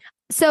show.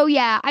 So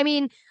yeah, I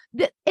mean,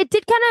 it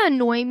did kind of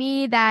annoy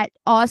me that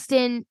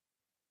Austin.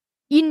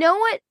 You know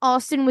what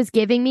Austin was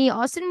giving me?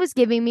 Austin was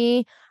giving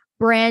me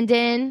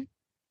Brandon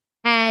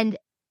and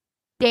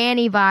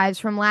Danny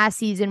vibes from last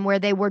season, where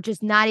they were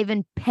just not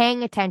even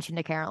paying attention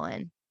to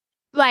Carolyn.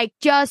 Like,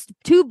 just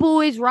 2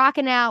 boys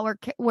rocking out,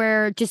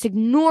 we're just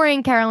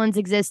ignoring Carolyn's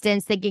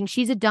existence, thinking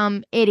she's a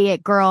dumb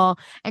idiot girl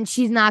and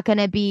she's not going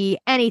to be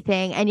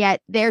anything. And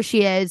yet there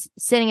she is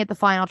sitting at the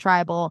final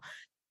tribal,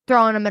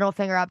 throwing a middle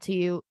finger up to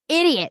you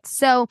idiots.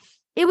 So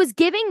it was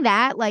giving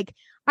that, like,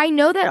 I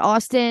know that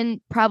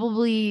Austin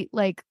probably,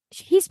 like,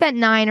 he spent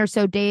 9 or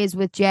so days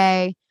with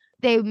Jay.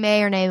 They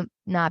may or may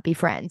not be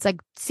friends.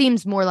 Like,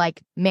 seems more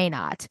like may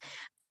not.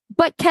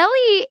 But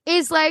Kelly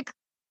is like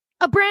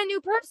a brand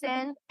new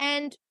person,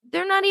 and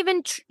they're not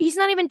even, he's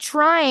not even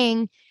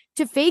trying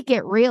to fake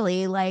it,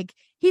 really. Like,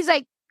 he's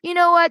like, you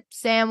know what?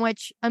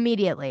 Sandwich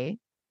immediately.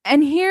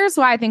 And here's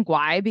why I think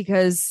why,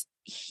 because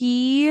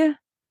he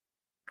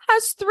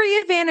has 3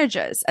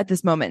 advantages at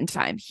this moment in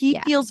time. He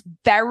feels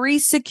very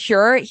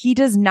secure. He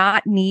does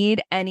not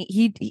need any,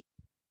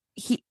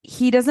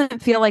 he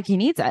doesn't feel like he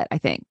needs it, I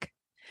think.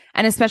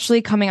 And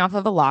especially coming off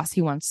of a loss,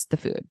 he wants the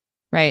food,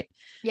 right?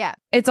 Yeah.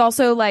 It's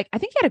also like, I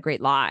think he had a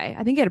great lie.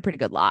 I think he had a pretty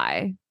good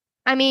lie.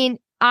 I mean,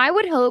 I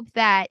would hope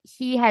that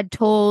he had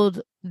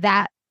told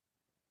that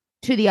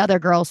to the other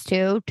girls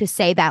too, to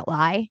say that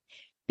lie,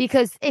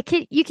 because you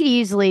could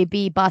easily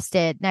be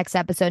busted next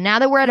episode. Now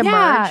that we're at a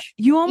merge,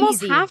 you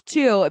almost have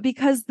to,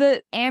 because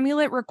the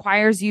amulet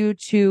requires you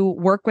to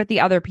work with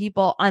the other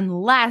people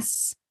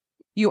unless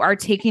you are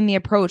taking the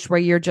approach where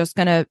you're just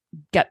going to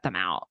get them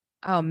out.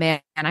 Oh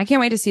man, I can't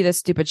wait to see this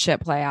stupid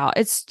shit play out.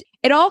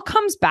 It all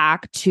comes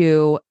back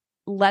to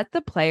let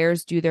the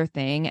players do their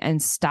thing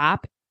and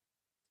stop.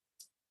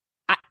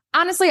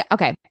 Honestly,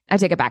 okay, I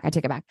take it back.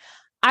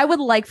 I would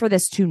like for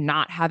this to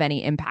not have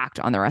any impact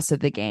on the rest of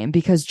the game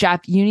because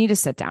Jeff, you need to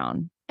sit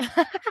down.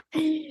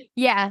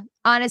 Yeah,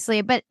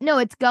 honestly, but no,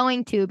 it's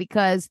going to,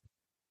 because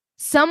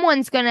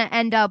someone's going to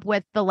end up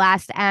with the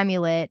last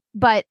amulet,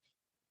 but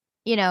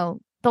you know,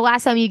 the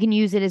last time you can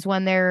use it is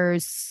when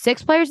there's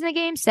 6 players in the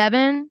game,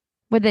 7.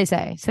 What'd they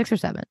say? 6 or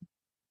 7?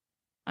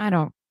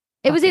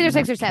 It was either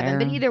 6 or 7,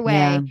 but either way,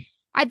 yeah.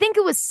 I think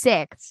it was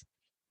 6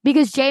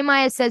 because J.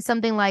 Maya said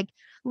something like,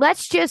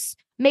 let's just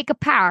make a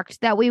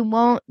pact that we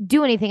won't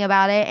do anything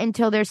about it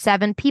until there's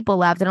 7 people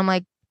left. And I'm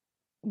like,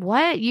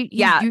 what? You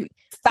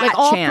like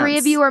all chance. 3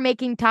 of you are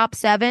making top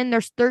 7.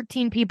 There's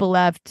 13 people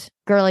left,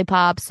 girly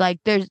pops. Like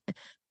there's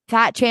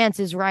fat chance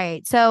is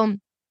right. So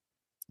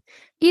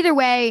either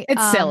way,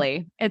 it's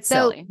silly. It's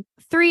silly.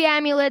 3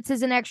 amulets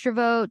is an extra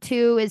vote.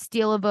 2 is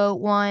steal a vote.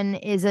 1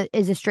 is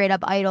a straight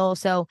up idol.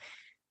 So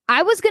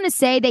I was gonna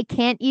say they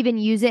can't even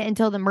use it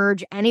until the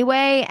merge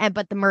anyway,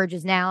 but the merge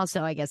is now,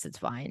 so I guess it's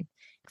fine.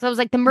 Because I was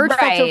like, the merge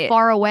felt so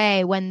far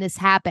away when this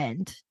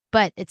happened,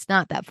 but it's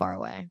not that far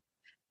away.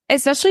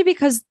 Especially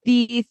because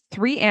the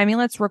 3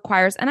 amulets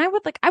requires, and I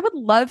would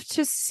love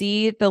to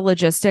see the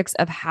logistics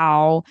of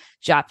how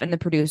Jeff and the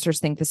producers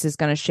think this is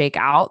going to shake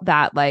out.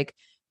 That like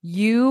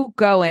you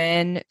go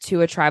in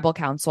to a tribal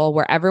council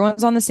where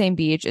everyone's on the same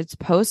beach. It's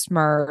post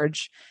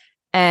merge,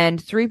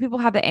 and 3 people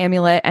have the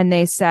amulet, and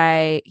he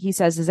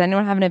says, does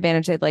anyone have an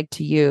advantage they'd like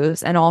to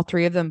use? And all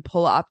 3 of them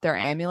pull up their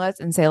amulets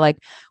and say, like,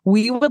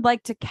 we would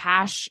like to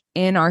cash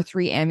in our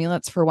 3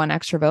 amulets for 1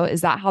 extra vote.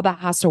 Is that how that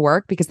has to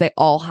work? Because they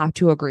all have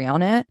to agree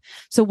on it.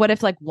 So what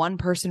if like 1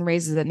 person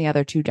raises it and the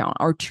other 2 don't,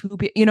 or 2,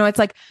 it's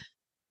like,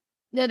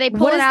 no, they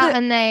pull it out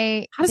and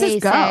how does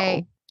this go?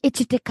 Say,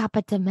 it's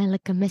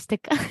a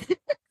mystica.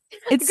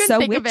 It's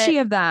so witchy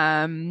of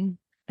them.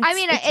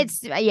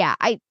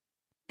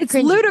 It's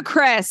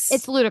ludicrous.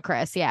 It's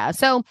ludicrous, yeah.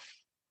 So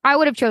I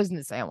would have chosen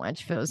the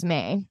sandwich if it was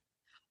me.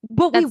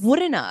 But we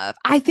wouldn't have.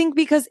 I think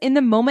because in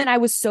the moment I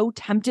was so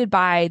tempted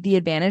by the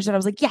advantage that I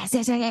was like, yes,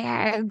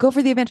 go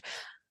for the advantage.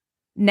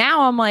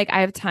 Now I'm like, I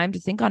have time to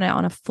think on it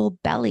on a full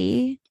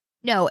belly.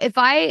 No, if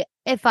I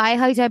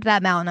hiked up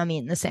that mountain, I'm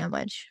eating the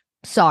sandwich.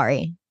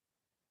 Sorry.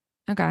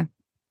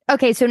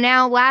 Okay, so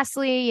now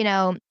lastly,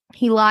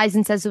 he lies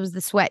and says it was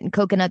the sweat and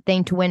coconut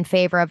thing to win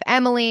favor of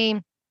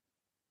Emily.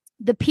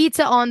 The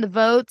pizza on the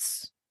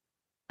votes.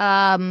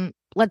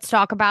 Let's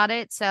talk about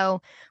it.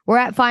 So we're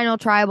at Final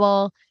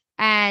Tribal,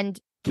 and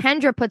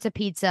Kendra puts a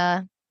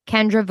pizza.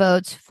 Kendra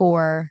votes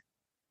for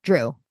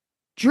Drew.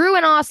 Drew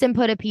and Austin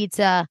put a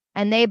pizza,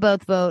 and they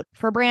both vote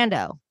for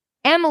Brando.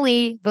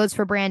 Emily votes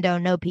for Brando,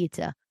 no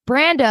pizza.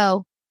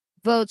 Brando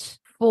votes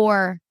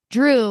for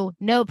Drew,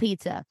 no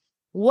pizza.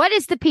 What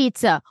is the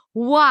pizza?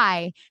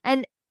 Why?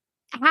 And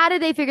how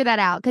did they figure that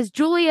out? Because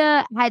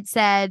Julia had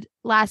said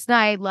last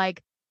night,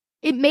 like,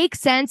 it makes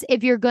sense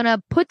if you're going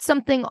to put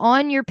something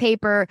on your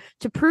paper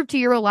to prove to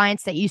your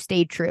alliance that you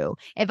stayed true.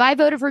 If I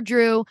voted for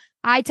Drew,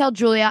 I tell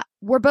Julia,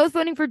 we're both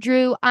voting for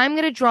Drew. I'm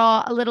going to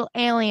draw a little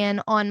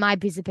alien on my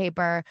piece of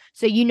paper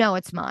so you know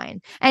it's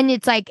mine. And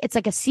it's like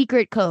a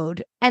secret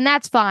code, and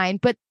that's fine.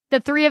 But the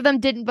 3 of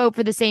them didn't vote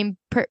for the same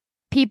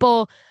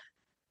people.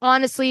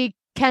 Honestly,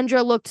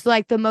 Kendra looked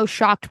like the most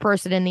shocked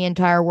person in the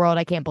entire world.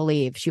 I can't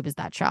believe she was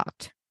that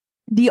shocked.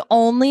 The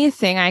only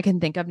thing I can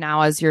think of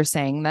now as you're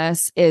saying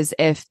this is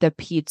if the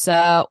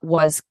pizza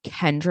was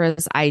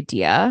Kendra's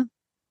idea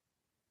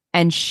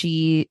and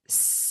she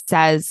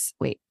says,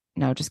 wait,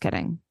 no, just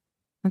kidding.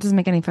 That doesn't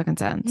make any fucking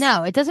sense.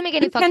 No, it doesn't make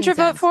any fucking sense.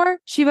 Kendra vote for?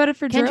 She voted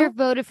for Drew? Kendra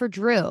voted for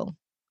Drew.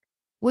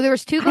 Well, there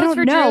was 2 votes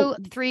for Drew,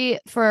 3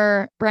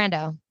 for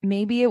Brando.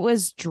 Maybe it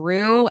was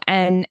Drew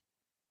and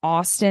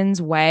Austin's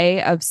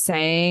way of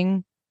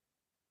saying,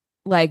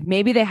 like,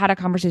 maybe they had a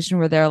conversation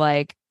where they're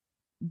like,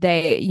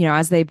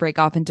 as they break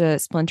off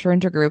splinter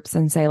into groups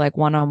and say like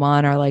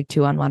 1-on-1 or like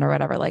 2-on-1 or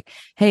whatever, like,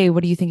 hey,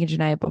 what are you thinking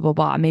tonight? Blah, blah,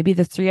 blah. Maybe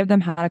the 3 of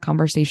them had a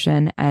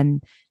conversation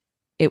and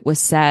it was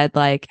said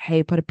like,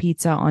 hey, put a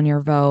pizza on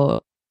your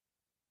vote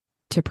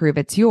to prove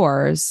it's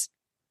yours.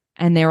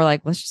 And they were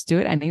like, let's just do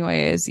it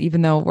anyways,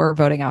 even though we're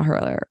voting out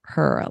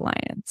her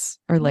alliance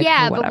or like,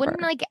 yeah, but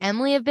wouldn't like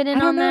Emily have been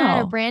in on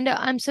that or Brando?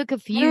 I'm so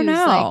confused. I don't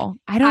know.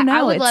 Like, I don't know.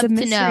 I would it's love a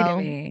mystery to know.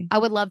 To me. I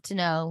would love to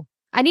know.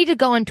 I need to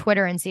go on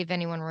Twitter and see if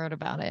anyone wrote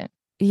about it.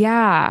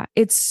 Yeah,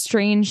 it's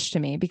strange to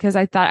me because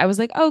I was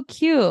like, oh,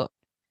 cute.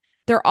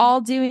 They're all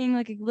doing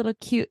like a little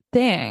cute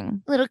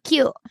thing. Little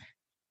cute.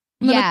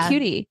 Little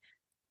cutie.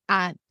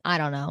 I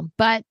don't know.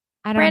 But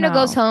Brando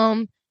goes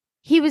home.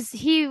 He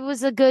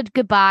was a good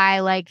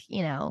goodbye. Like,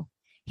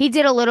 he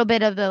did a little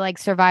bit of the like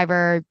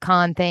Survivor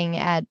con thing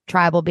at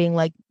Tribal, being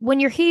like, when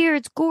you're here,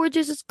 it's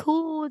gorgeous, it's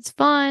cool, it's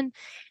fun.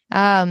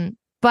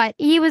 But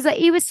he was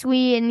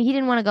sweet and he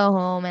didn't want to go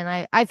home,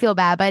 and I feel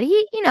bad, but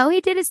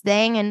he did his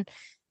thing, and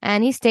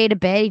And he stayed a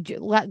bit.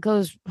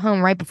 Goes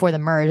home right before the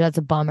merge. That's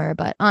a bummer.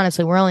 But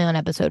honestly, we're only on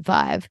episode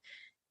 5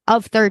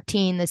 of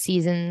 13 this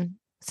season.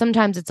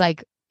 Sometimes it's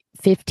like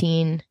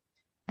 15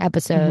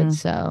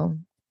 episodes. So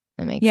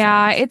that makes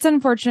sense. It's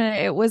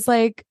unfortunate. It was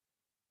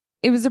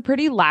a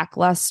pretty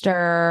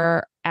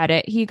lackluster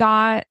edit he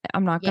got.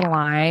 I'm not going to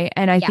lie.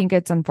 And I think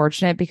it's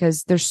unfortunate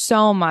because there's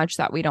so much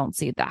that we don't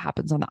see that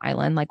happens on the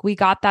island. Like we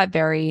got that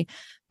very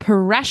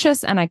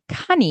precious and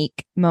iconic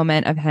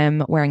moment of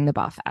him wearing the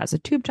buff as a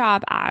tube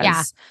top,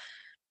 as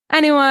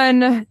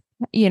anyone,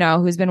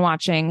 who's been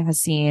watching has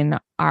seen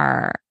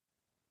our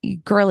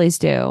girlies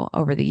do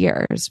over the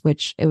years,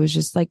 which it was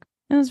just like,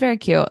 it was very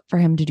cute for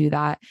him to do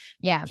that.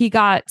 Yeah. He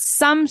got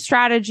some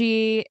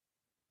strategy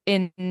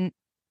in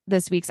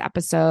this week's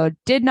episode,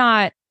 did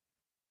not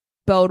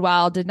bode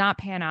well, did not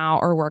pan out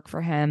or work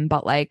for him,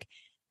 but like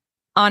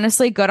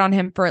honestly, good on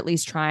him for at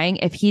least trying.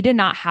 If he did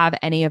not have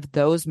any of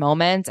those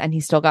moments and he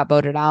still got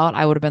voted out,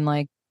 I would have been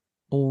like,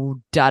 oh,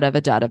 dud of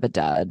a dud of a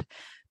dud.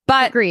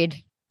 But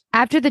agreed.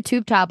 After the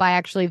tube top, I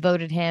actually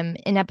voted him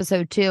in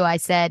episode 2. I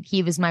said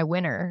he was my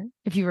winner,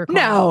 if you recall.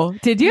 No,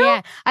 did you?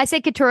 Yeah. I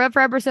said Katurah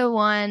for episode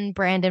 1,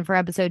 Brandon for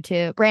episode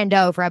 2,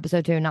 Brando for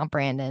episode 2, not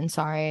Brandon.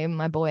 Sorry,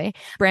 my boy.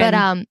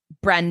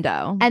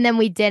 Brendo. And then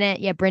we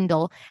didn't,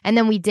 Brindle. And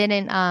then we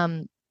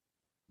didn't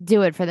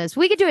do it for this.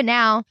 We could do it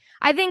now.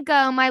 I think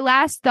my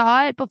last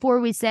thought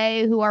before we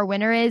say who our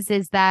winner is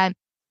that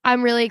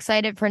I'm really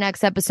excited for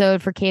next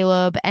episode for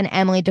Caleb and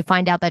Emily to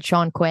find out that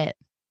Sean quit.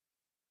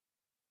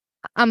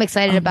 I'm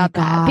excited about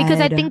that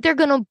because I think they're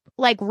gonna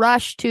like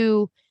rush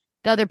to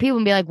the other people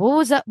and be like, "What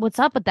was up? What's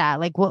up with that?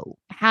 Like,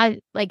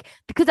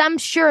 because I'm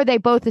sure they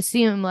both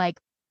assume like,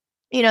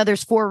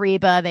 there's 4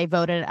 Reba. They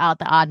voted out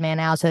the odd man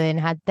out so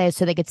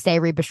they could stay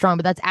Reba strong,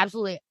 but that's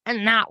absolutely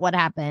not what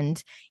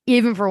happened.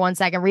 Even for 1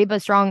 second, Reba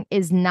strong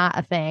is not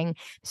a thing,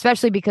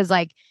 especially because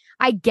like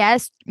I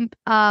guess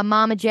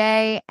Mama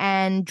J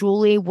and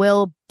Julie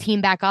will team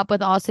back up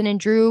with Austin and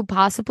Drew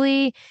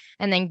possibly,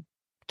 and then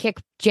kick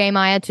J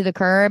Maya to the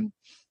curb.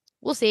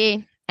 We'll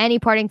see. Any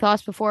parting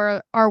thoughts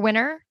before our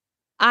winner?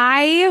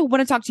 I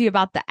want to talk to you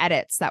about the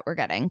edits that we're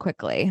getting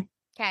quickly.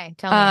 Okay,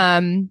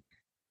 tell me.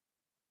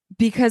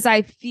 Because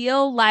I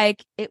feel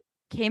like it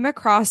came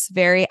across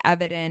very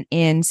evident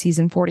in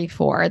season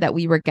 44 that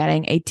we were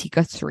getting a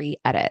Tika 3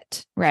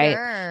 edit, right?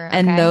 Sure, okay.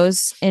 And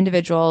those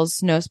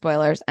individuals, no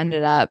spoilers,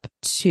 ended up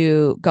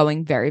to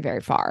going very,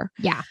 very far.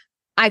 Yeah.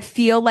 I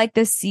feel like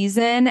this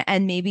season,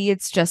 and maybe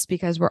it's just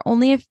because we're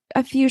only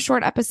a few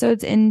short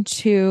episodes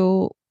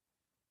into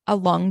a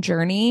long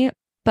journey,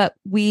 but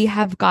we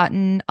have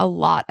gotten a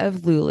lot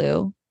of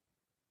Lulu.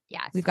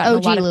 Yes. We've gotten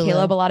OG a lot Lulu. of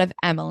Caleb, a lot of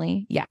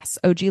Emily. Yes,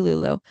 OG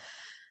Lulu.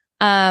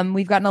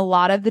 We've gotten a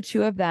lot of the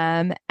 2 of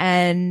them,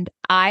 and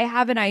I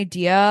have an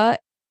idea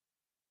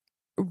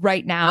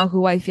right now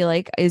who I feel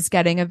like is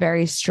getting a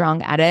very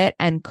strong edit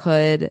and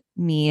could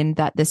mean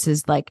that this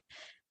is like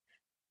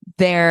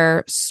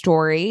their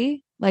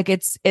story. Like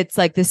it's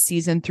like this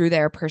season through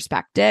their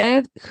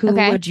perspective. Who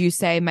would you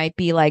say might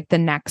be like the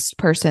next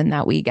person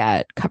that we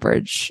get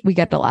coverage? We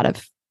get a lot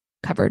of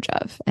coverage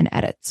of and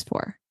edits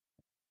for.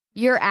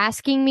 You're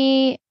asking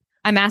me.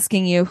 I'm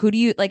asking you, who do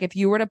you like if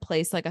you were to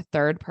place like a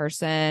third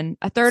person,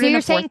 a third So and you're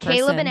a fourth saying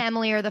Caleb person, and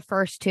Emily are the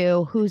first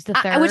 2. Who's the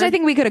third? which I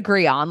think we could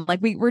agree on.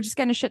 Like we're just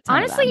getting a shit ton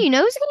honestly, of them.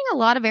 who's getting a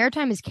lot of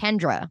airtime is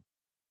Kendra.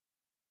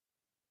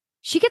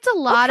 She gets a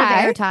lot of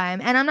airtime,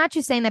 and I'm not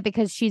just saying that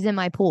because she's in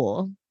my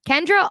pool.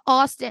 Kendra,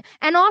 Austin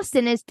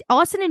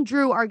and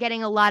Drew are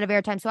getting a lot of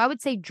airtime. So I would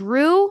say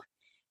Drew,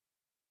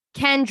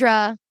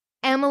 Kendra,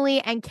 Emily,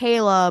 and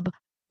Caleb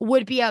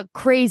would be a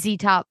crazy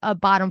top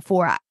bottom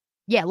 4.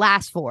 Yeah,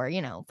 last 4,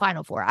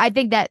 final 4. I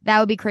think that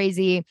would be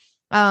crazy.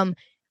 I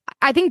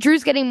think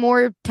Drew's getting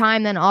more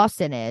time than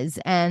Austin is,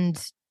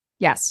 and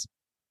yes,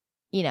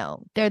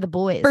 they're the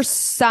boys. For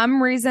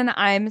some reason,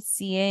 I'm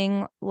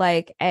seeing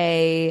like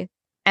a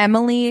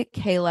Emily,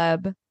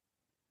 Caleb,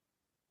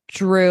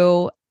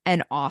 Drew,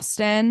 and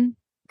Austin.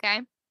 Okay.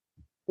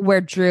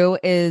 Where Drew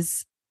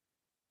is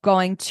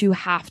going to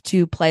have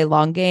to play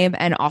long game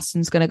and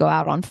Austin's going to go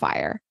out on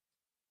fire.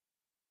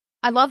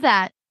 I love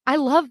that. I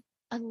love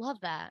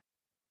that.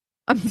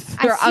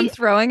 I'm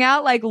throwing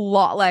out like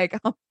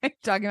I'm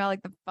talking about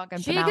like the fucking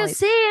she finale. can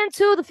see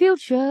into the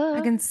future.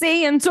 I can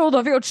see into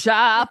the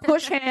future.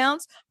 Push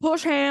hands.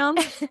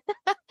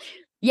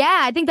 Yeah,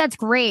 I think that's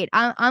great.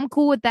 I'm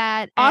cool with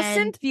that.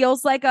 Austin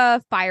feels like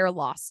a fire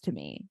loss to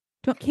me.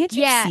 Can't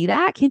you see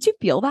that? Can't you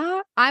feel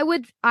that? I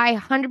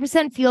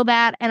 100% feel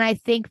that. And I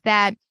think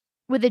that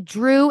with a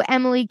Drew,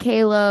 Emily,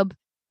 Caleb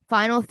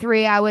final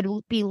 3, I would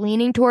be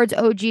leaning towards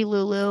OG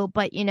Lulu.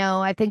 But,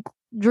 I think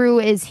Drew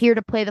is here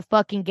to play the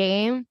fucking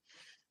game.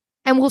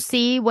 And we'll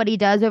see what he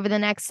does over the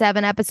next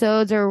 7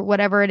 episodes or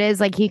whatever it is.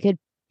 Like he could,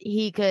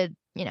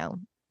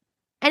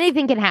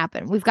 anything can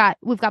happen. We've got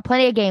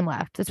plenty of game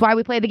left. That's why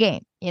we play the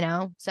game,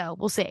 so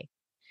we'll see.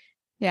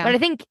 Yeah. But I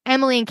think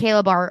Emily and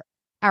Caleb are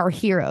our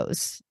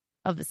heroes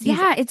of the season.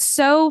 Yeah, it's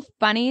so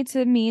funny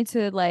to me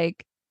to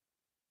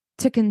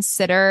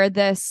consider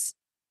this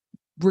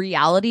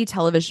reality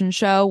television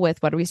show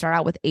with, what do we start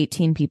out with,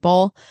 18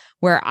 people,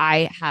 where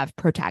I have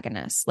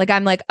protagonists. Like,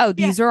 I'm like, oh,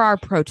 these are our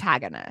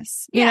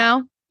protagonists, you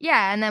know?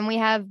 Yeah, and then we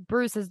have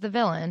Bruce as the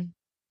villain.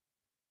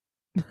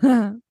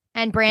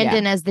 And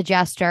Brandon as the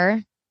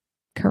jester.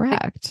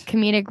 Correct.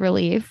 Comedic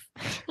relief.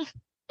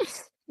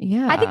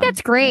 Yeah. I think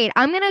that's great.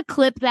 I'm going to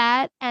clip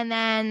that. And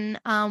then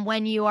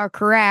when you are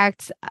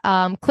correct,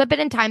 clip it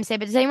and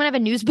timestamp it. Does anyone have a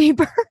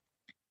newspaper?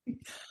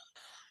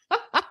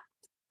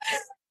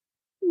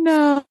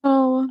 No.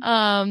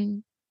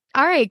 All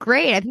right,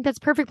 great. I think that's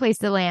a perfect place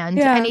to land.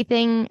 Yeah.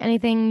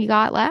 Anything you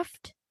got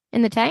left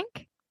in the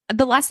tank?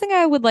 The last thing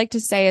I would like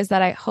to say is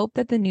that I hope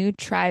that the new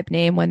tribe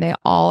name, when they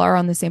all are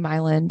on the same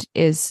island,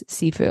 is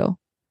Sifu.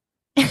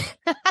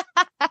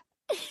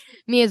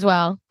 Me as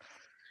well.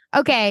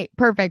 Okay,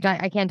 perfect.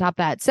 I can't top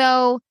that.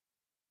 So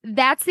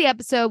that's the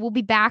episode. We'll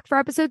be back for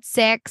episode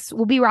 6.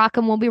 We'll be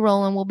rocking, we'll be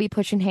rolling, we'll be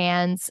pushing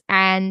hands.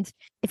 And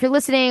if you're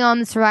listening on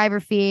the Survivor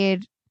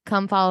feed,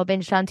 come follow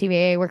Bingetown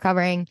TV. We're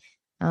covering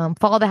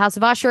Fall of the House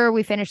of Usher.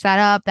 We finished that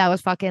up. That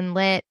was fucking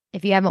lit.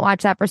 If you haven't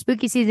watched that for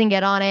spooky season,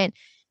 get on it.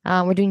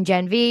 We're doing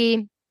Gen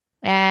V.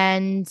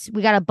 And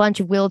we got a bunch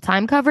of Wheel of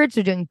Time coverage.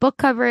 They're doing book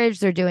coverage.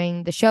 They're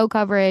doing the show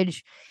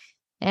coverage.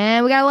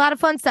 And we got a lot of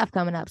fun stuff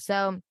coming up.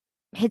 So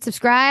hit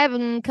subscribe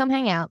and come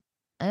hang out.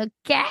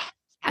 Okay.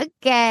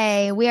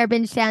 We are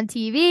Bingetown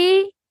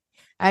TV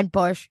and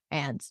push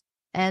hands.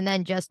 And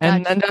then just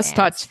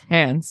touch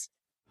hands.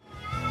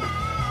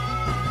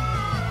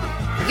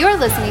 You're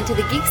listening to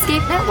the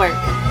Geekscape Network.